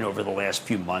happened over the last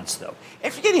few months, though.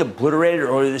 After getting obliterated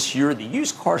earlier this year, the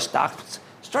used car stocks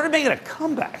started making a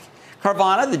comeback.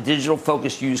 Carvana, the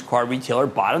digital-focused used car retailer,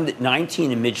 bottomed at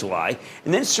 $19 in mid-July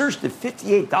and then surged to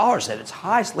 $58 at its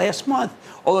highest last month,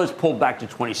 although it's pulled back to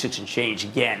 $26 and change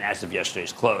again as of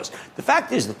yesterday's close. The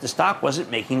fact is that the stock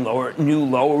wasn't making new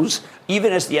lows,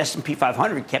 even as the S&P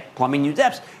 500 kept plumbing new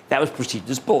depths. That was perceived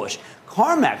as bullish.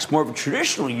 CarMax, more of a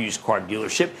traditional used car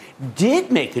dealership,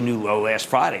 did make a new low last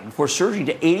Friday before surging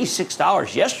to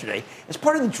 $86 yesterday as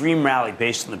part of the dream rally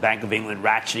based on the Bank of England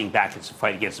ratcheting back its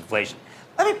fight against inflation.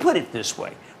 Let me put it this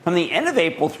way. From the end of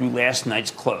April through last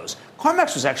night's close,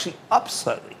 CarMax was actually up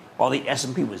slightly, while the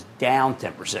S&P was down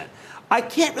 10%. I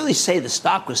can't really say the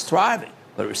stock was thriving,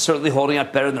 but it was certainly holding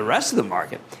up better than the rest of the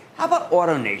market. How about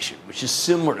AutoNation, which is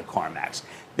similar to CarMax?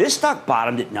 This stock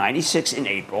bottomed at 96 in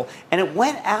April, and it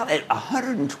went out at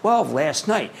 112 last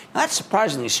night. Now, that's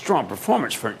surprisingly strong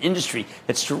performance for an industry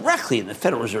that's directly in the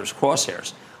Federal Reserve's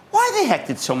crosshairs. Why the heck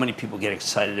did so many people get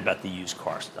excited about the used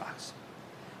car stocks?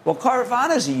 Well,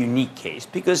 Carvana is a unique case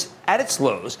because at its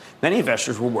lows, many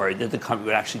investors were worried that the company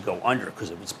would actually go under because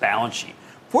of its balance sheet.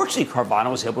 Fortunately, Carvana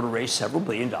was able to raise several $1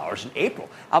 billion in April,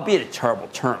 albeit at terrible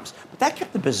terms. But that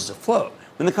kept the business afloat.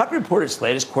 When the company reported its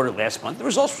latest quarter last month, the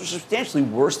results were substantially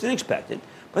worse than expected,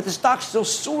 but the stock still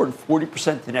soared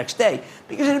 40% the next day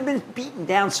because it had been beaten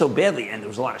down so badly and there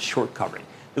was a lot of short covering.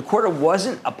 The quarter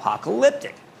wasn't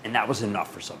apocalyptic, and that was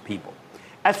enough for some people.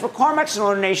 As for CarMax and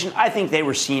AutoNation, I think they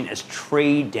were seen as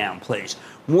trade-down plays.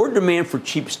 More demand for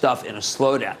cheap stuff in a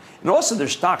slowdown. And also their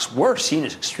stocks were seen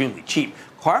as extremely cheap.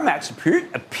 CarMax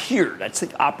appeared, that's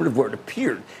the operative word,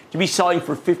 appeared to be selling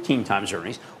for 15 times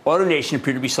earnings. AutoNation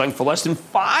appeared to be selling for less than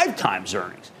 5 times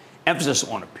earnings. Emphasis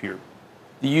on appeared.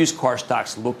 The used car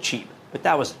stocks look cheap, but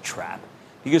that was a trap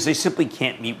because they simply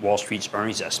can't meet Wall Street's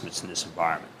earnings estimates in this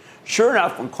environment. Sure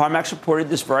enough, when CarMax reported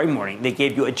this very morning, they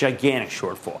gave you a gigantic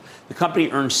shortfall. The company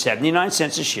earned 79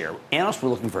 cents a share. Analysts were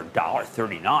looking for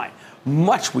 $1.39,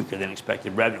 much weaker than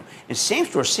expected revenue. And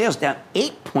same-store sales down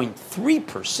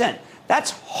 8.3%.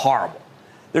 That's horrible.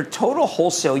 Their total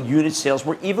wholesale unit sales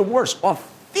were even worse, off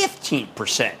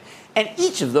 15%. And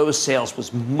each of those sales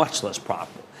was much less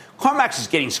profitable. CarMax is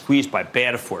getting squeezed by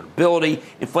bad affordability,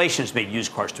 inflation has made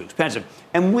used cars too expensive,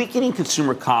 and weakening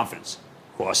consumer confidence.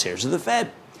 Crosshairs of the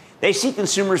Fed. They see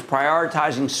consumers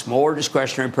prioritizing smaller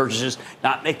discretionary purchases,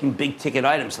 not making big-ticket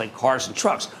items like cars and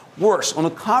trucks. Worse, on the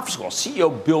conference call,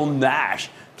 CEO Bill Nash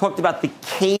talked about the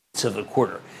cadence of the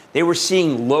quarter. They were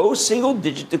seeing low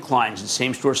single-digit declines in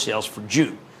same-store sales for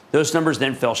June. Those numbers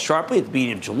then fell sharply at the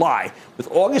beginning of July, with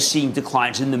August seeing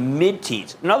declines in the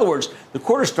mid-teens. In other words, the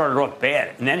quarter started off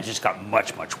bad, and then it just got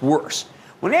much, much worse.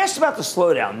 When asked about the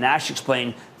slowdown, Nash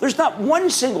explained, there's not one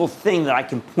single thing that I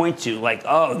can point to, like,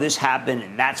 oh, this happened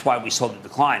and that's why we saw the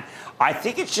decline. I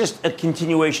think it's just a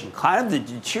continuation, kind of the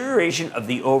deterioration of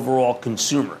the overall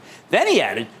consumer. Then he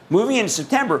added, moving into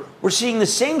September, we're seeing the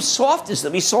same softness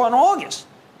that we saw in August.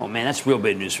 Oh, man, that's real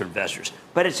bad news for investors.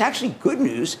 But it's actually good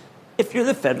news if you're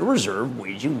the Federal Reserve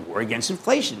waging war against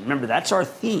inflation. Remember, that's our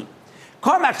theme.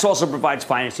 CarMax also provides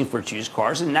financing for its used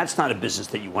cars, and that's not a business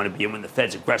that you want to be in when the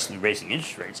Fed's aggressively raising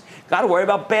interest rates. Got to worry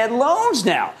about bad loans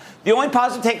now. The only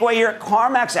positive takeaway here,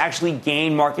 CarMax actually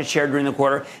gained market share during the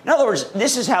quarter. In other words,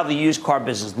 this is how the used car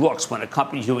business looks when a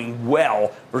company's doing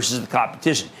well versus the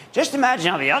competition. Just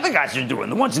imagine how the other guys are doing,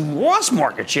 the ones who lost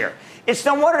market share. It's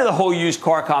no wonder the whole used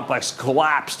car complex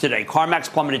collapsed today. CarMax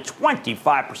plummeted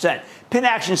 25%. Pin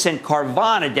action sent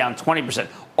Carvana down 20%.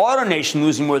 AutoNation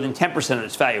losing more than 10% of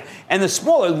its value. And the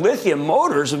smaller Lithium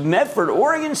Motors of Medford,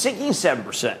 Oregon, sinking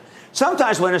 7%.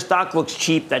 Sometimes when a stock looks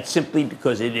cheap, that's simply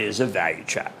because it is a value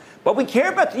trap. But we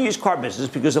care about the used car business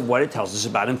because of what it tells us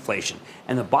about inflation.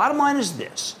 And the bottom line is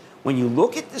this. When you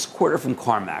look at this quarter from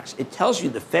CarMax, it tells you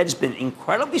the Fed's been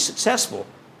incredibly successful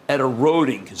at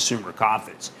eroding consumer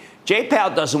confidence. Jay Powell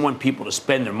doesn't want people to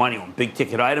spend their money on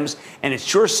big-ticket items, and it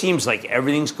sure seems like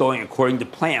everything's going according to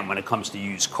plan when it comes to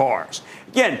used cars.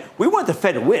 Again, we want the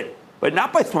Fed to win, but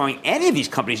not by throwing any of these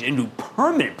companies into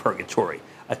permanent purgatory.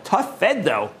 A tough Fed,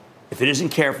 though, if it isn't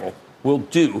careful, will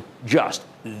do just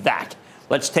that.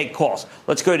 Let's take calls.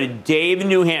 Let's go to Dave in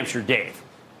New Hampshire. Dave.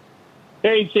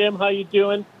 Hey, Jim. How you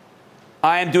doing?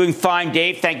 I am doing fine,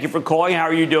 Dave. Thank you for calling. How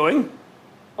are you doing?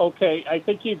 Okay. I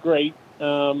think you're great.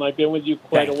 I've been with you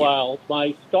quite a while.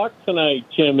 My stock tonight,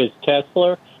 Jim, is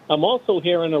Tesla. I'm also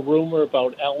hearing a rumor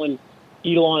about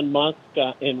Elon Musk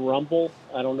and Rumble.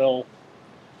 I don't know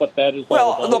what that is all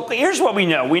about. Well, look, here's what we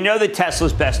know. We know that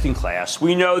Tesla's best in class.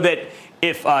 We know that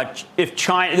if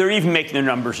China, they're even making their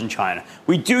numbers in China.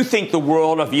 We do think the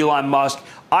world of Elon Musk.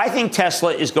 I think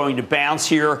Tesla is going to bounce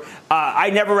here. I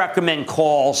never recommend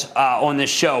calls on this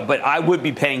show, but I would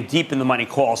be paying deep in the money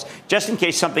calls just in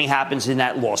case something happens in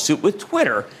that lawsuit with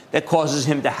Twitter that causes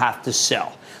him to have to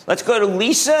sell. Let's go to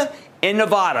Lisa in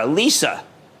Nevada. Lisa.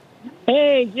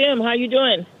 Hey, Jim. How you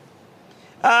doing?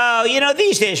 Oh,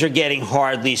 these days are getting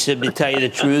hard, Lisa, to tell you the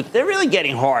truth. They're really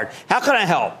getting hard. How can I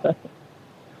help?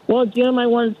 Well, Jim, I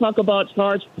want to talk about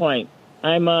ChargePoint.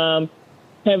 I'm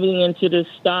heavily into this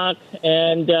stock,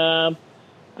 and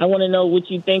I want to know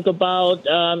what you think about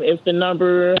if the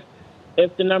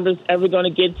number's ever going to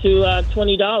get to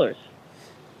 $20.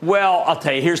 Well, I'll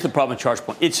tell you, here's the problem with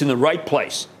ChargePoint. It's in the right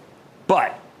place,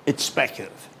 but it's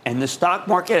speculative. And the stock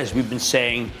market, as we've been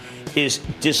saying, is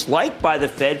disliked by the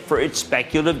Fed for its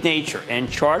speculative nature. And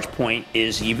ChargePoint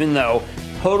is, even though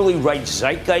totally right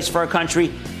zeitgeist for our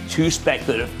country, too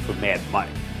speculative for mad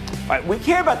money. All right, we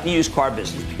care about the used car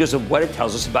business because of what it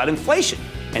tells us about inflation,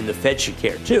 and the Fed should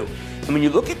care too. And when you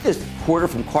look at this quarter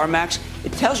from CarMax,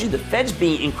 it tells you the Fed's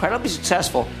being incredibly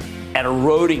successful at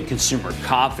eroding consumer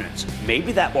confidence.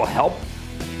 Maybe that will help.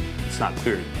 It's not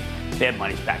clear to me. Bad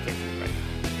Money's back in. Right?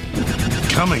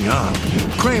 Coming up,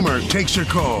 Kramer takes your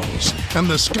calls, and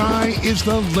the sky is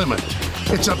the limit.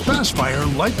 It's a fast fire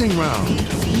lightning round.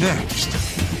 Next.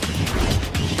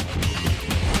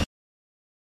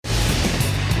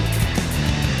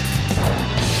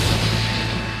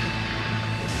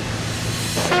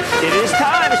 It is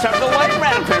time. It's time for the lightning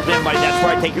round. Everybody, that's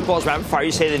where I take your calls rapid fire.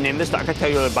 You say the name of the stock. I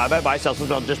tell you whether buy, sell,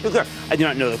 don't just be clear. I do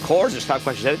not know the callers or stock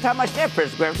questions. Every time I stand,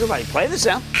 everybody play this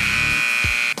out.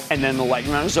 And then the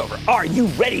lightning round is over. Are you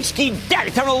ready, Ski Daddy?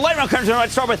 Time for the lightning round.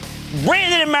 Let's start with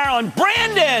Brandon in Maryland.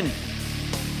 Brandon!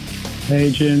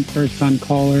 Hey, Jim. First-time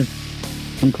caller.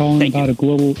 I'm calling about a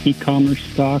global e-commerce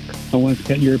stock. I want to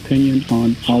get your opinion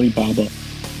on Alibaba.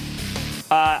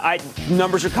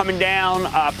 Numbers are coming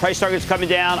down. Price target's coming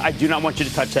down. I do not want you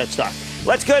to touch that stock.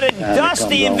 Let's go to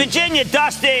Dusty in Virginia.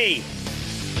 Dusty!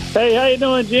 Hey, how you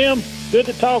doing, Jim? Good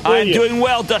to talk with you. I'm doing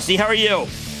well, Dusty. How are you?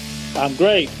 I'm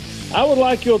great. I would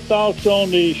like your thoughts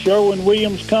on the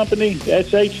Sherwin-Williams Company,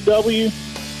 SHW.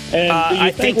 And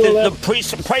I think that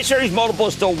the price earnings multiple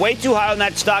is still way too high on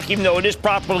that stock, even though it is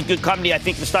profitable and good company. I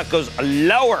think the stock goes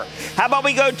lower. How about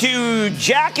we go to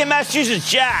Jack in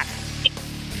Massachusetts? Jack.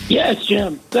 Yes,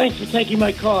 Jim. Thanks for taking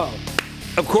my call.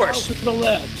 Of course. Charles Little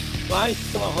Labs. Buy,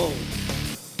 sell, hold.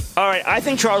 All right. I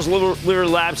think Charles Little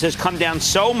Labs has come down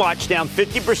so much, down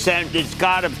 50%. It's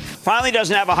got finally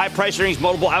doesn't have a high price earnings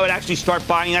multiple. I would actually start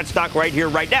buying that stock right here,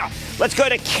 right now. Let's go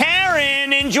to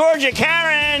Karen in Georgia.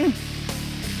 Karen.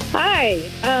 Hi.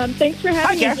 Thanks for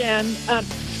having me, Jim.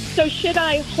 So should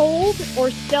I hold or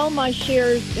sell my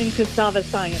shares in Cassava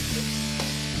Sciences?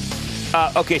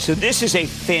 Okay, so this is a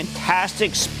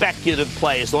fantastic speculative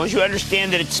play. As long as you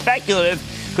understand that it's speculative,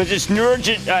 because it's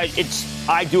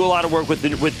I do a lot of work with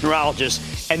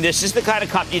neurologists, and this is the kind of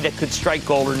company that could strike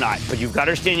gold or not. But you've got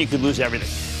to understand you could lose everything.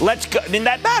 Let's go. I mean,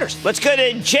 that matters. Let's go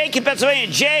to Jake in Pennsylvania.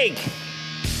 Jake.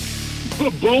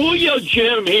 Booyah,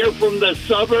 Jim, here from the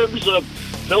suburbs of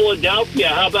Philadelphia.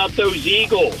 How about those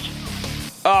Eagles?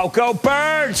 Oh, go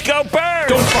Birds! Go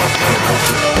Birds!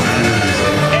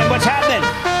 And what's happening?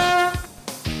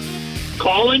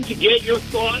 Calling to get your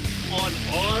thoughts on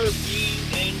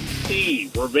RVNC,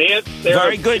 Revance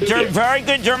Very good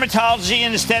dermatology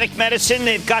and aesthetic medicine.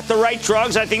 They've got the right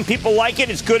drugs. I think people like it.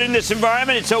 It's good in this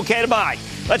environment. It's okay to buy.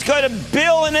 Let's go to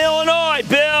Bill in Illinois.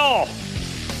 Bill.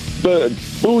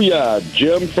 Booyah,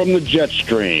 Jim from the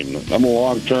Jetstream. I'm a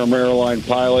long-term airline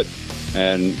pilot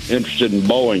and interested in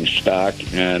Boeing stock,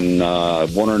 and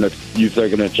wondering if you're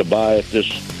thinking it's a buy at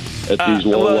these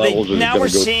low levels. Now we're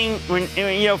seeing,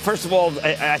 first of all,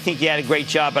 I think you had a great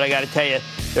job, but I got to tell you,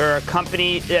 there are a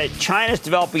company, China's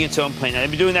developing its own plane. Now, they've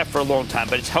been doing that for a long time,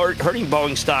 but it's hurting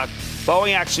Boeing stock.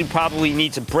 Boeing actually probably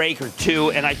needs a break or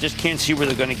two, and I just can't see where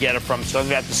they're going to get it from. So I'm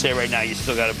going to have to say right now, you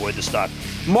still got to avoid the stock.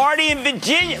 Marty in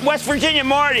Virginia, West Virginia.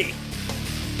 Marty.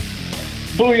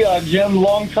 Booyah, Jim.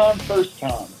 Long time, first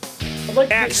time. I'd like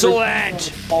to Excellent.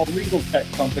 A small legal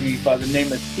tech company by the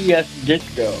name of CS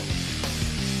Disco.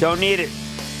 Don't need it.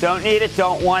 Don't need it.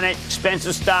 Don't want it.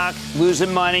 Expensive stock.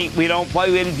 Losing money. We do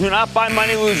not buy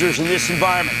money losers in this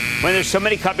environment when there's so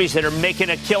many companies that are making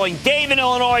a killing. Dave in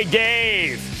Illinois.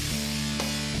 Dave.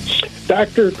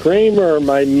 Dr. Kramer,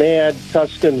 my mad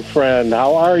Tuscan friend,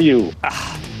 how are you?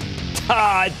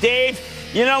 Dave,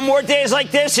 more days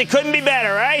like this, it couldn't be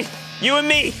better, right? You and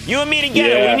me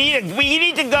together. Yeah. We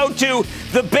need to go to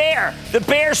the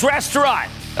Bear's restaurant,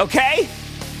 okay?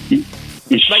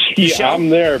 I'm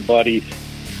there, buddy.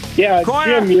 Yeah,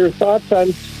 Corner. Jim, your thoughts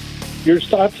on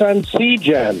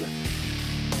CGen?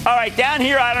 All right, down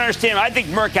here, I don't understand. I think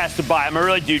Merck has to buy them. I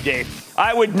really do, Dave.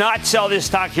 I would not sell this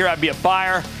stock here. I'd be a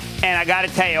buyer. And I got to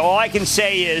tell you, all I can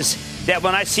say is that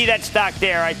when I see that stock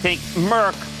there, I think,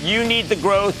 Merck, you need the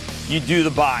growth, you do the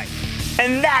buy.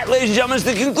 And that, ladies and gentlemen, is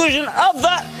the conclusion of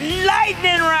the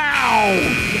Lightning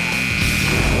Round.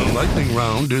 The Lightning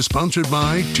Round is sponsored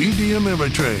by TD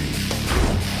Ameritrade.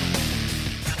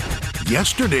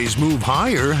 Yesterday's move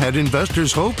higher had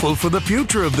investors hopeful for the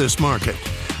future of this market.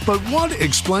 But what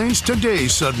explains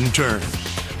today's sudden turn?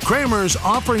 Kramer's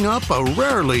offering up a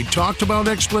rarely talked about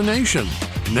explanation.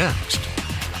 Next.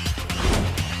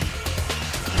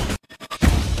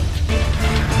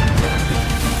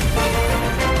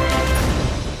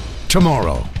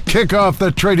 Tomorrow, kick off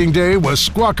the trading day with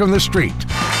Squawk on the Street.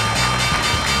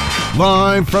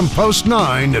 Live from Post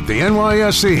 9 at the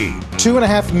NYSE.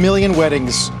 2.5 million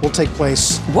weddings will take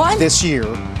place this year.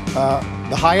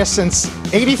 The highest since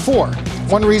 '84.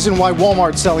 One reason why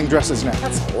Walmart's selling dresses now.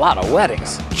 That's a lot of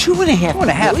weddings.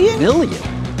 2.5 million?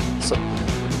 So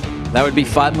that would be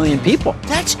 5 million people.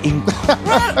 That's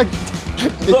incredible.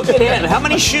 Look at him. How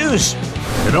many shoes?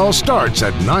 It all starts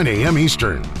at 9 a.m.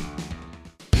 Eastern.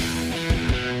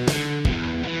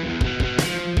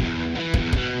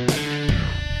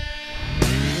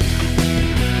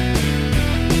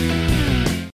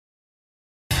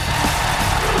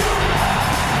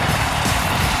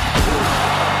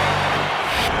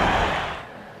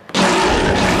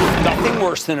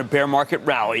 worse than a bear market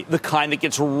rally, the kind that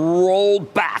gets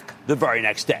rolled back the very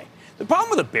next day. The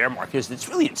problem with a bear market is it's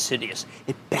really insidious.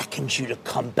 It beckons you to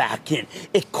come back in.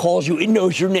 It calls you. It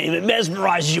knows your name. It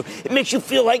mesmerizes you. It makes you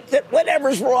feel like that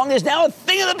whatever's wrong is now a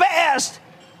thing of the past.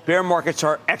 Bear markets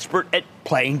are expert at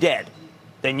playing dead.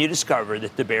 Then you discover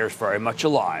that the bear's very much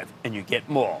alive, and you get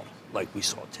mauled, like we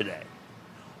saw today.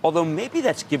 Although maybe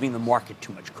that's giving the market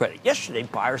too much credit. Yesterday,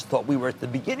 buyers thought we were at the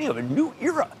beginning of a new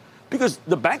era because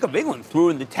the Bank of England threw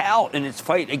in the towel in its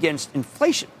fight against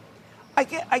inflation.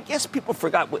 I guess people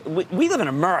forgot. We live in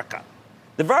America.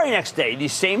 The very next day,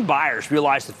 these same buyers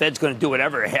realized the Fed's going to do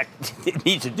whatever the heck it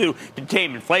needs to do to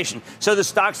tame inflation. So the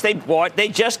stocks they bought, they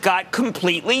just got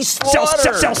completely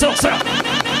slaughtered. Sell.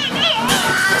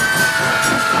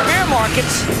 Bear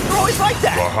markets are always like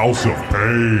that. The House of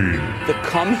Pain. The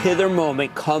come-hither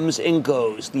moment comes and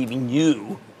goes, leaving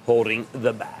you holding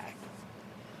the bag.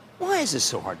 Why is this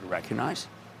so hard to recognize?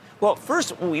 Well,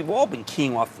 first, we've all been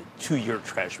keying off the 2-year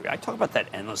Treasury. I talk about that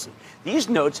endlessly. These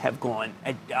notes have gone,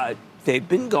 they've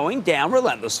been going down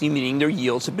relentlessly, meaning their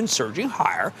yields have been surging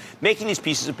higher, making these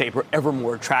pieces of paper ever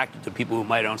more attractive to people who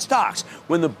might own stocks.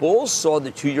 When the bulls saw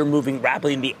the 2-year moving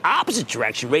rapidly in the opposite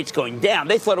direction, rates going down,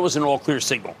 they thought it was an all-clear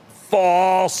signal.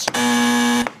 False.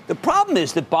 The problem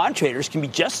is that bond traders can be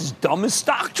just as dumb as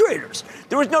stock traders.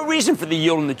 There was no reason for the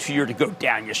yield in the 2-year to go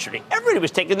down yesterday. Everybody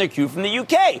was taking their cue from the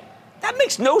UK. That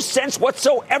makes no sense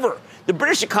whatsoever. The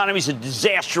British economy is a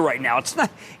disaster right now. It's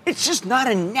just not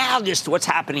analogous to what's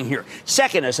happening here.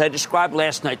 Second, as I described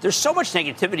last night, there's so much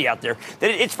negativity out there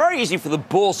that it's very easy for the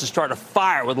bulls to start a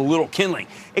fire with a little kindling.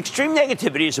 Extreme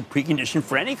negativity is a precondition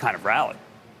for any kind of rally.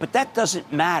 But that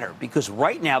doesn't matter because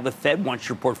right now the Fed wants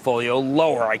your portfolio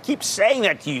lower. I keep saying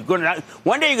that to you.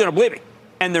 One day you're going to believe it.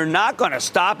 And they're not going to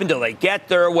stop until they get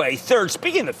their way. Third,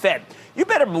 speaking of the Fed, you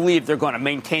better believe they're going to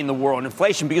maintain the war on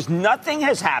inflation because nothing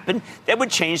has happened that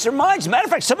would change their minds. As a matter of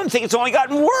fact, some of them think it's only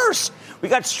gotten worse. We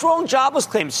got strong jobless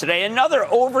claims today, another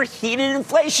overheated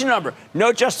inflation number.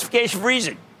 No justification for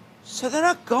reason. So they're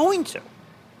not going to.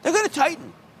 They're going to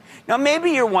tighten. Now,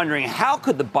 maybe you're wondering, how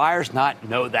could the buyers not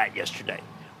know that yesterday?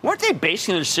 Weren't they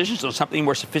basing their decisions on something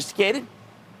more sophisticated?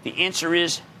 The answer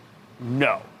is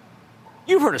no.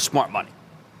 You've heard of smart money.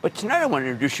 But tonight I want to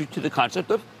introduce you to the concept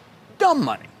of dumb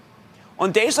money.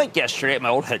 On days like yesterday at my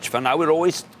old hedge fund, I would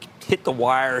always hit the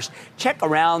wires, check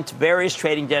around to various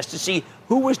trading desks to see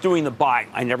who was doing the buying.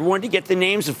 I never wanted to get the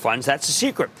names of funds. That's the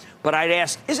secret. But I'd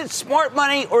ask, is it smart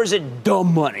money or is it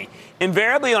dumb money?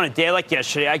 Invariably on a day like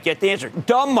yesterday, I get the answer,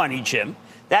 dumb money, Jim.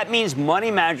 That means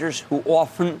money managers who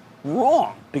often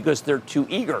wrong because they're too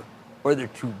eager or they're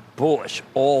too bullish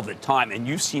all the time. And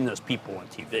you've seen those people on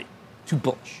TV. Too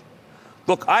bullish.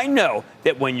 Look, I know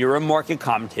that when you're a market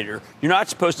commentator, you're not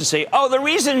supposed to say, oh, the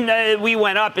reason we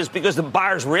went up is because the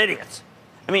buyers were idiots.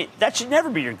 I mean, that should never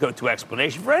be your go-to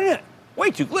explanation for anything. Way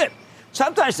too glib.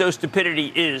 Sometimes, though,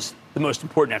 stupidity is the most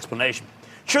important explanation.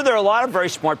 Sure, there are a lot of very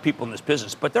smart people in this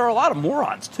business, but there are a lot of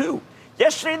morons, too.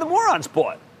 Yesterday, the morons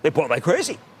bought. They bought like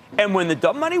crazy. And when the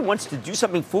dumb money wants to do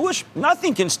something foolish,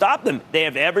 nothing can stop them. They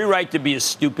have every right to be as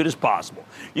stupid as possible.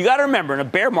 You got to remember, in a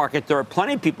bear market, there are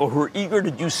plenty of people who are eager to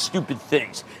do stupid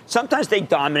things. Sometimes they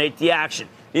dominate the action.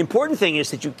 The important thing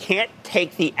is that you can't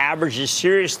take the averages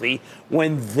seriously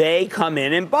when they come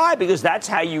in and buy, because that's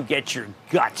how you get your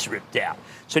guts ripped out.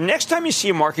 So next time you see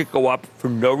a market go up for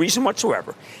no reason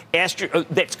whatsoever,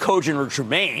 that's cogent or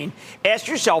germane, ask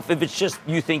yourself if it's just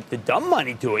you think the dumb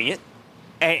money doing it,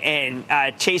 and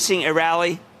chasing a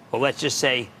rally, well, let's just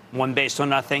say one based on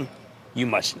nothing, you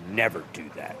must never do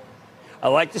that. I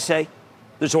like to say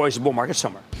there's always a bull market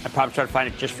somewhere. I promise to try to find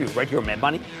it just for you right here on Mad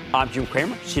Money. I'm Jim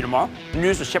Cramer. See you tomorrow. The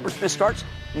news with Shepard Smith starts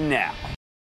now.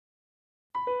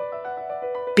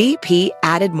 BP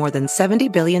added more than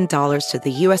 $70 billion to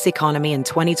the U.S. economy in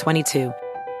 2022.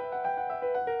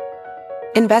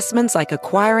 Investments like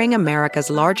acquiring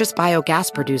America's largest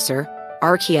biogas producer,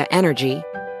 Archaea Energy,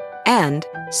 and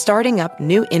starting up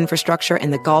new infrastructure in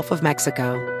the Gulf of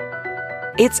Mexico.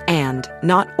 It's and,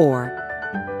 not or.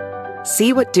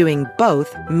 See what doing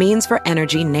both means for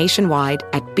energy nationwide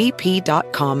at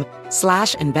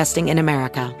bp.com/investing in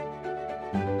America.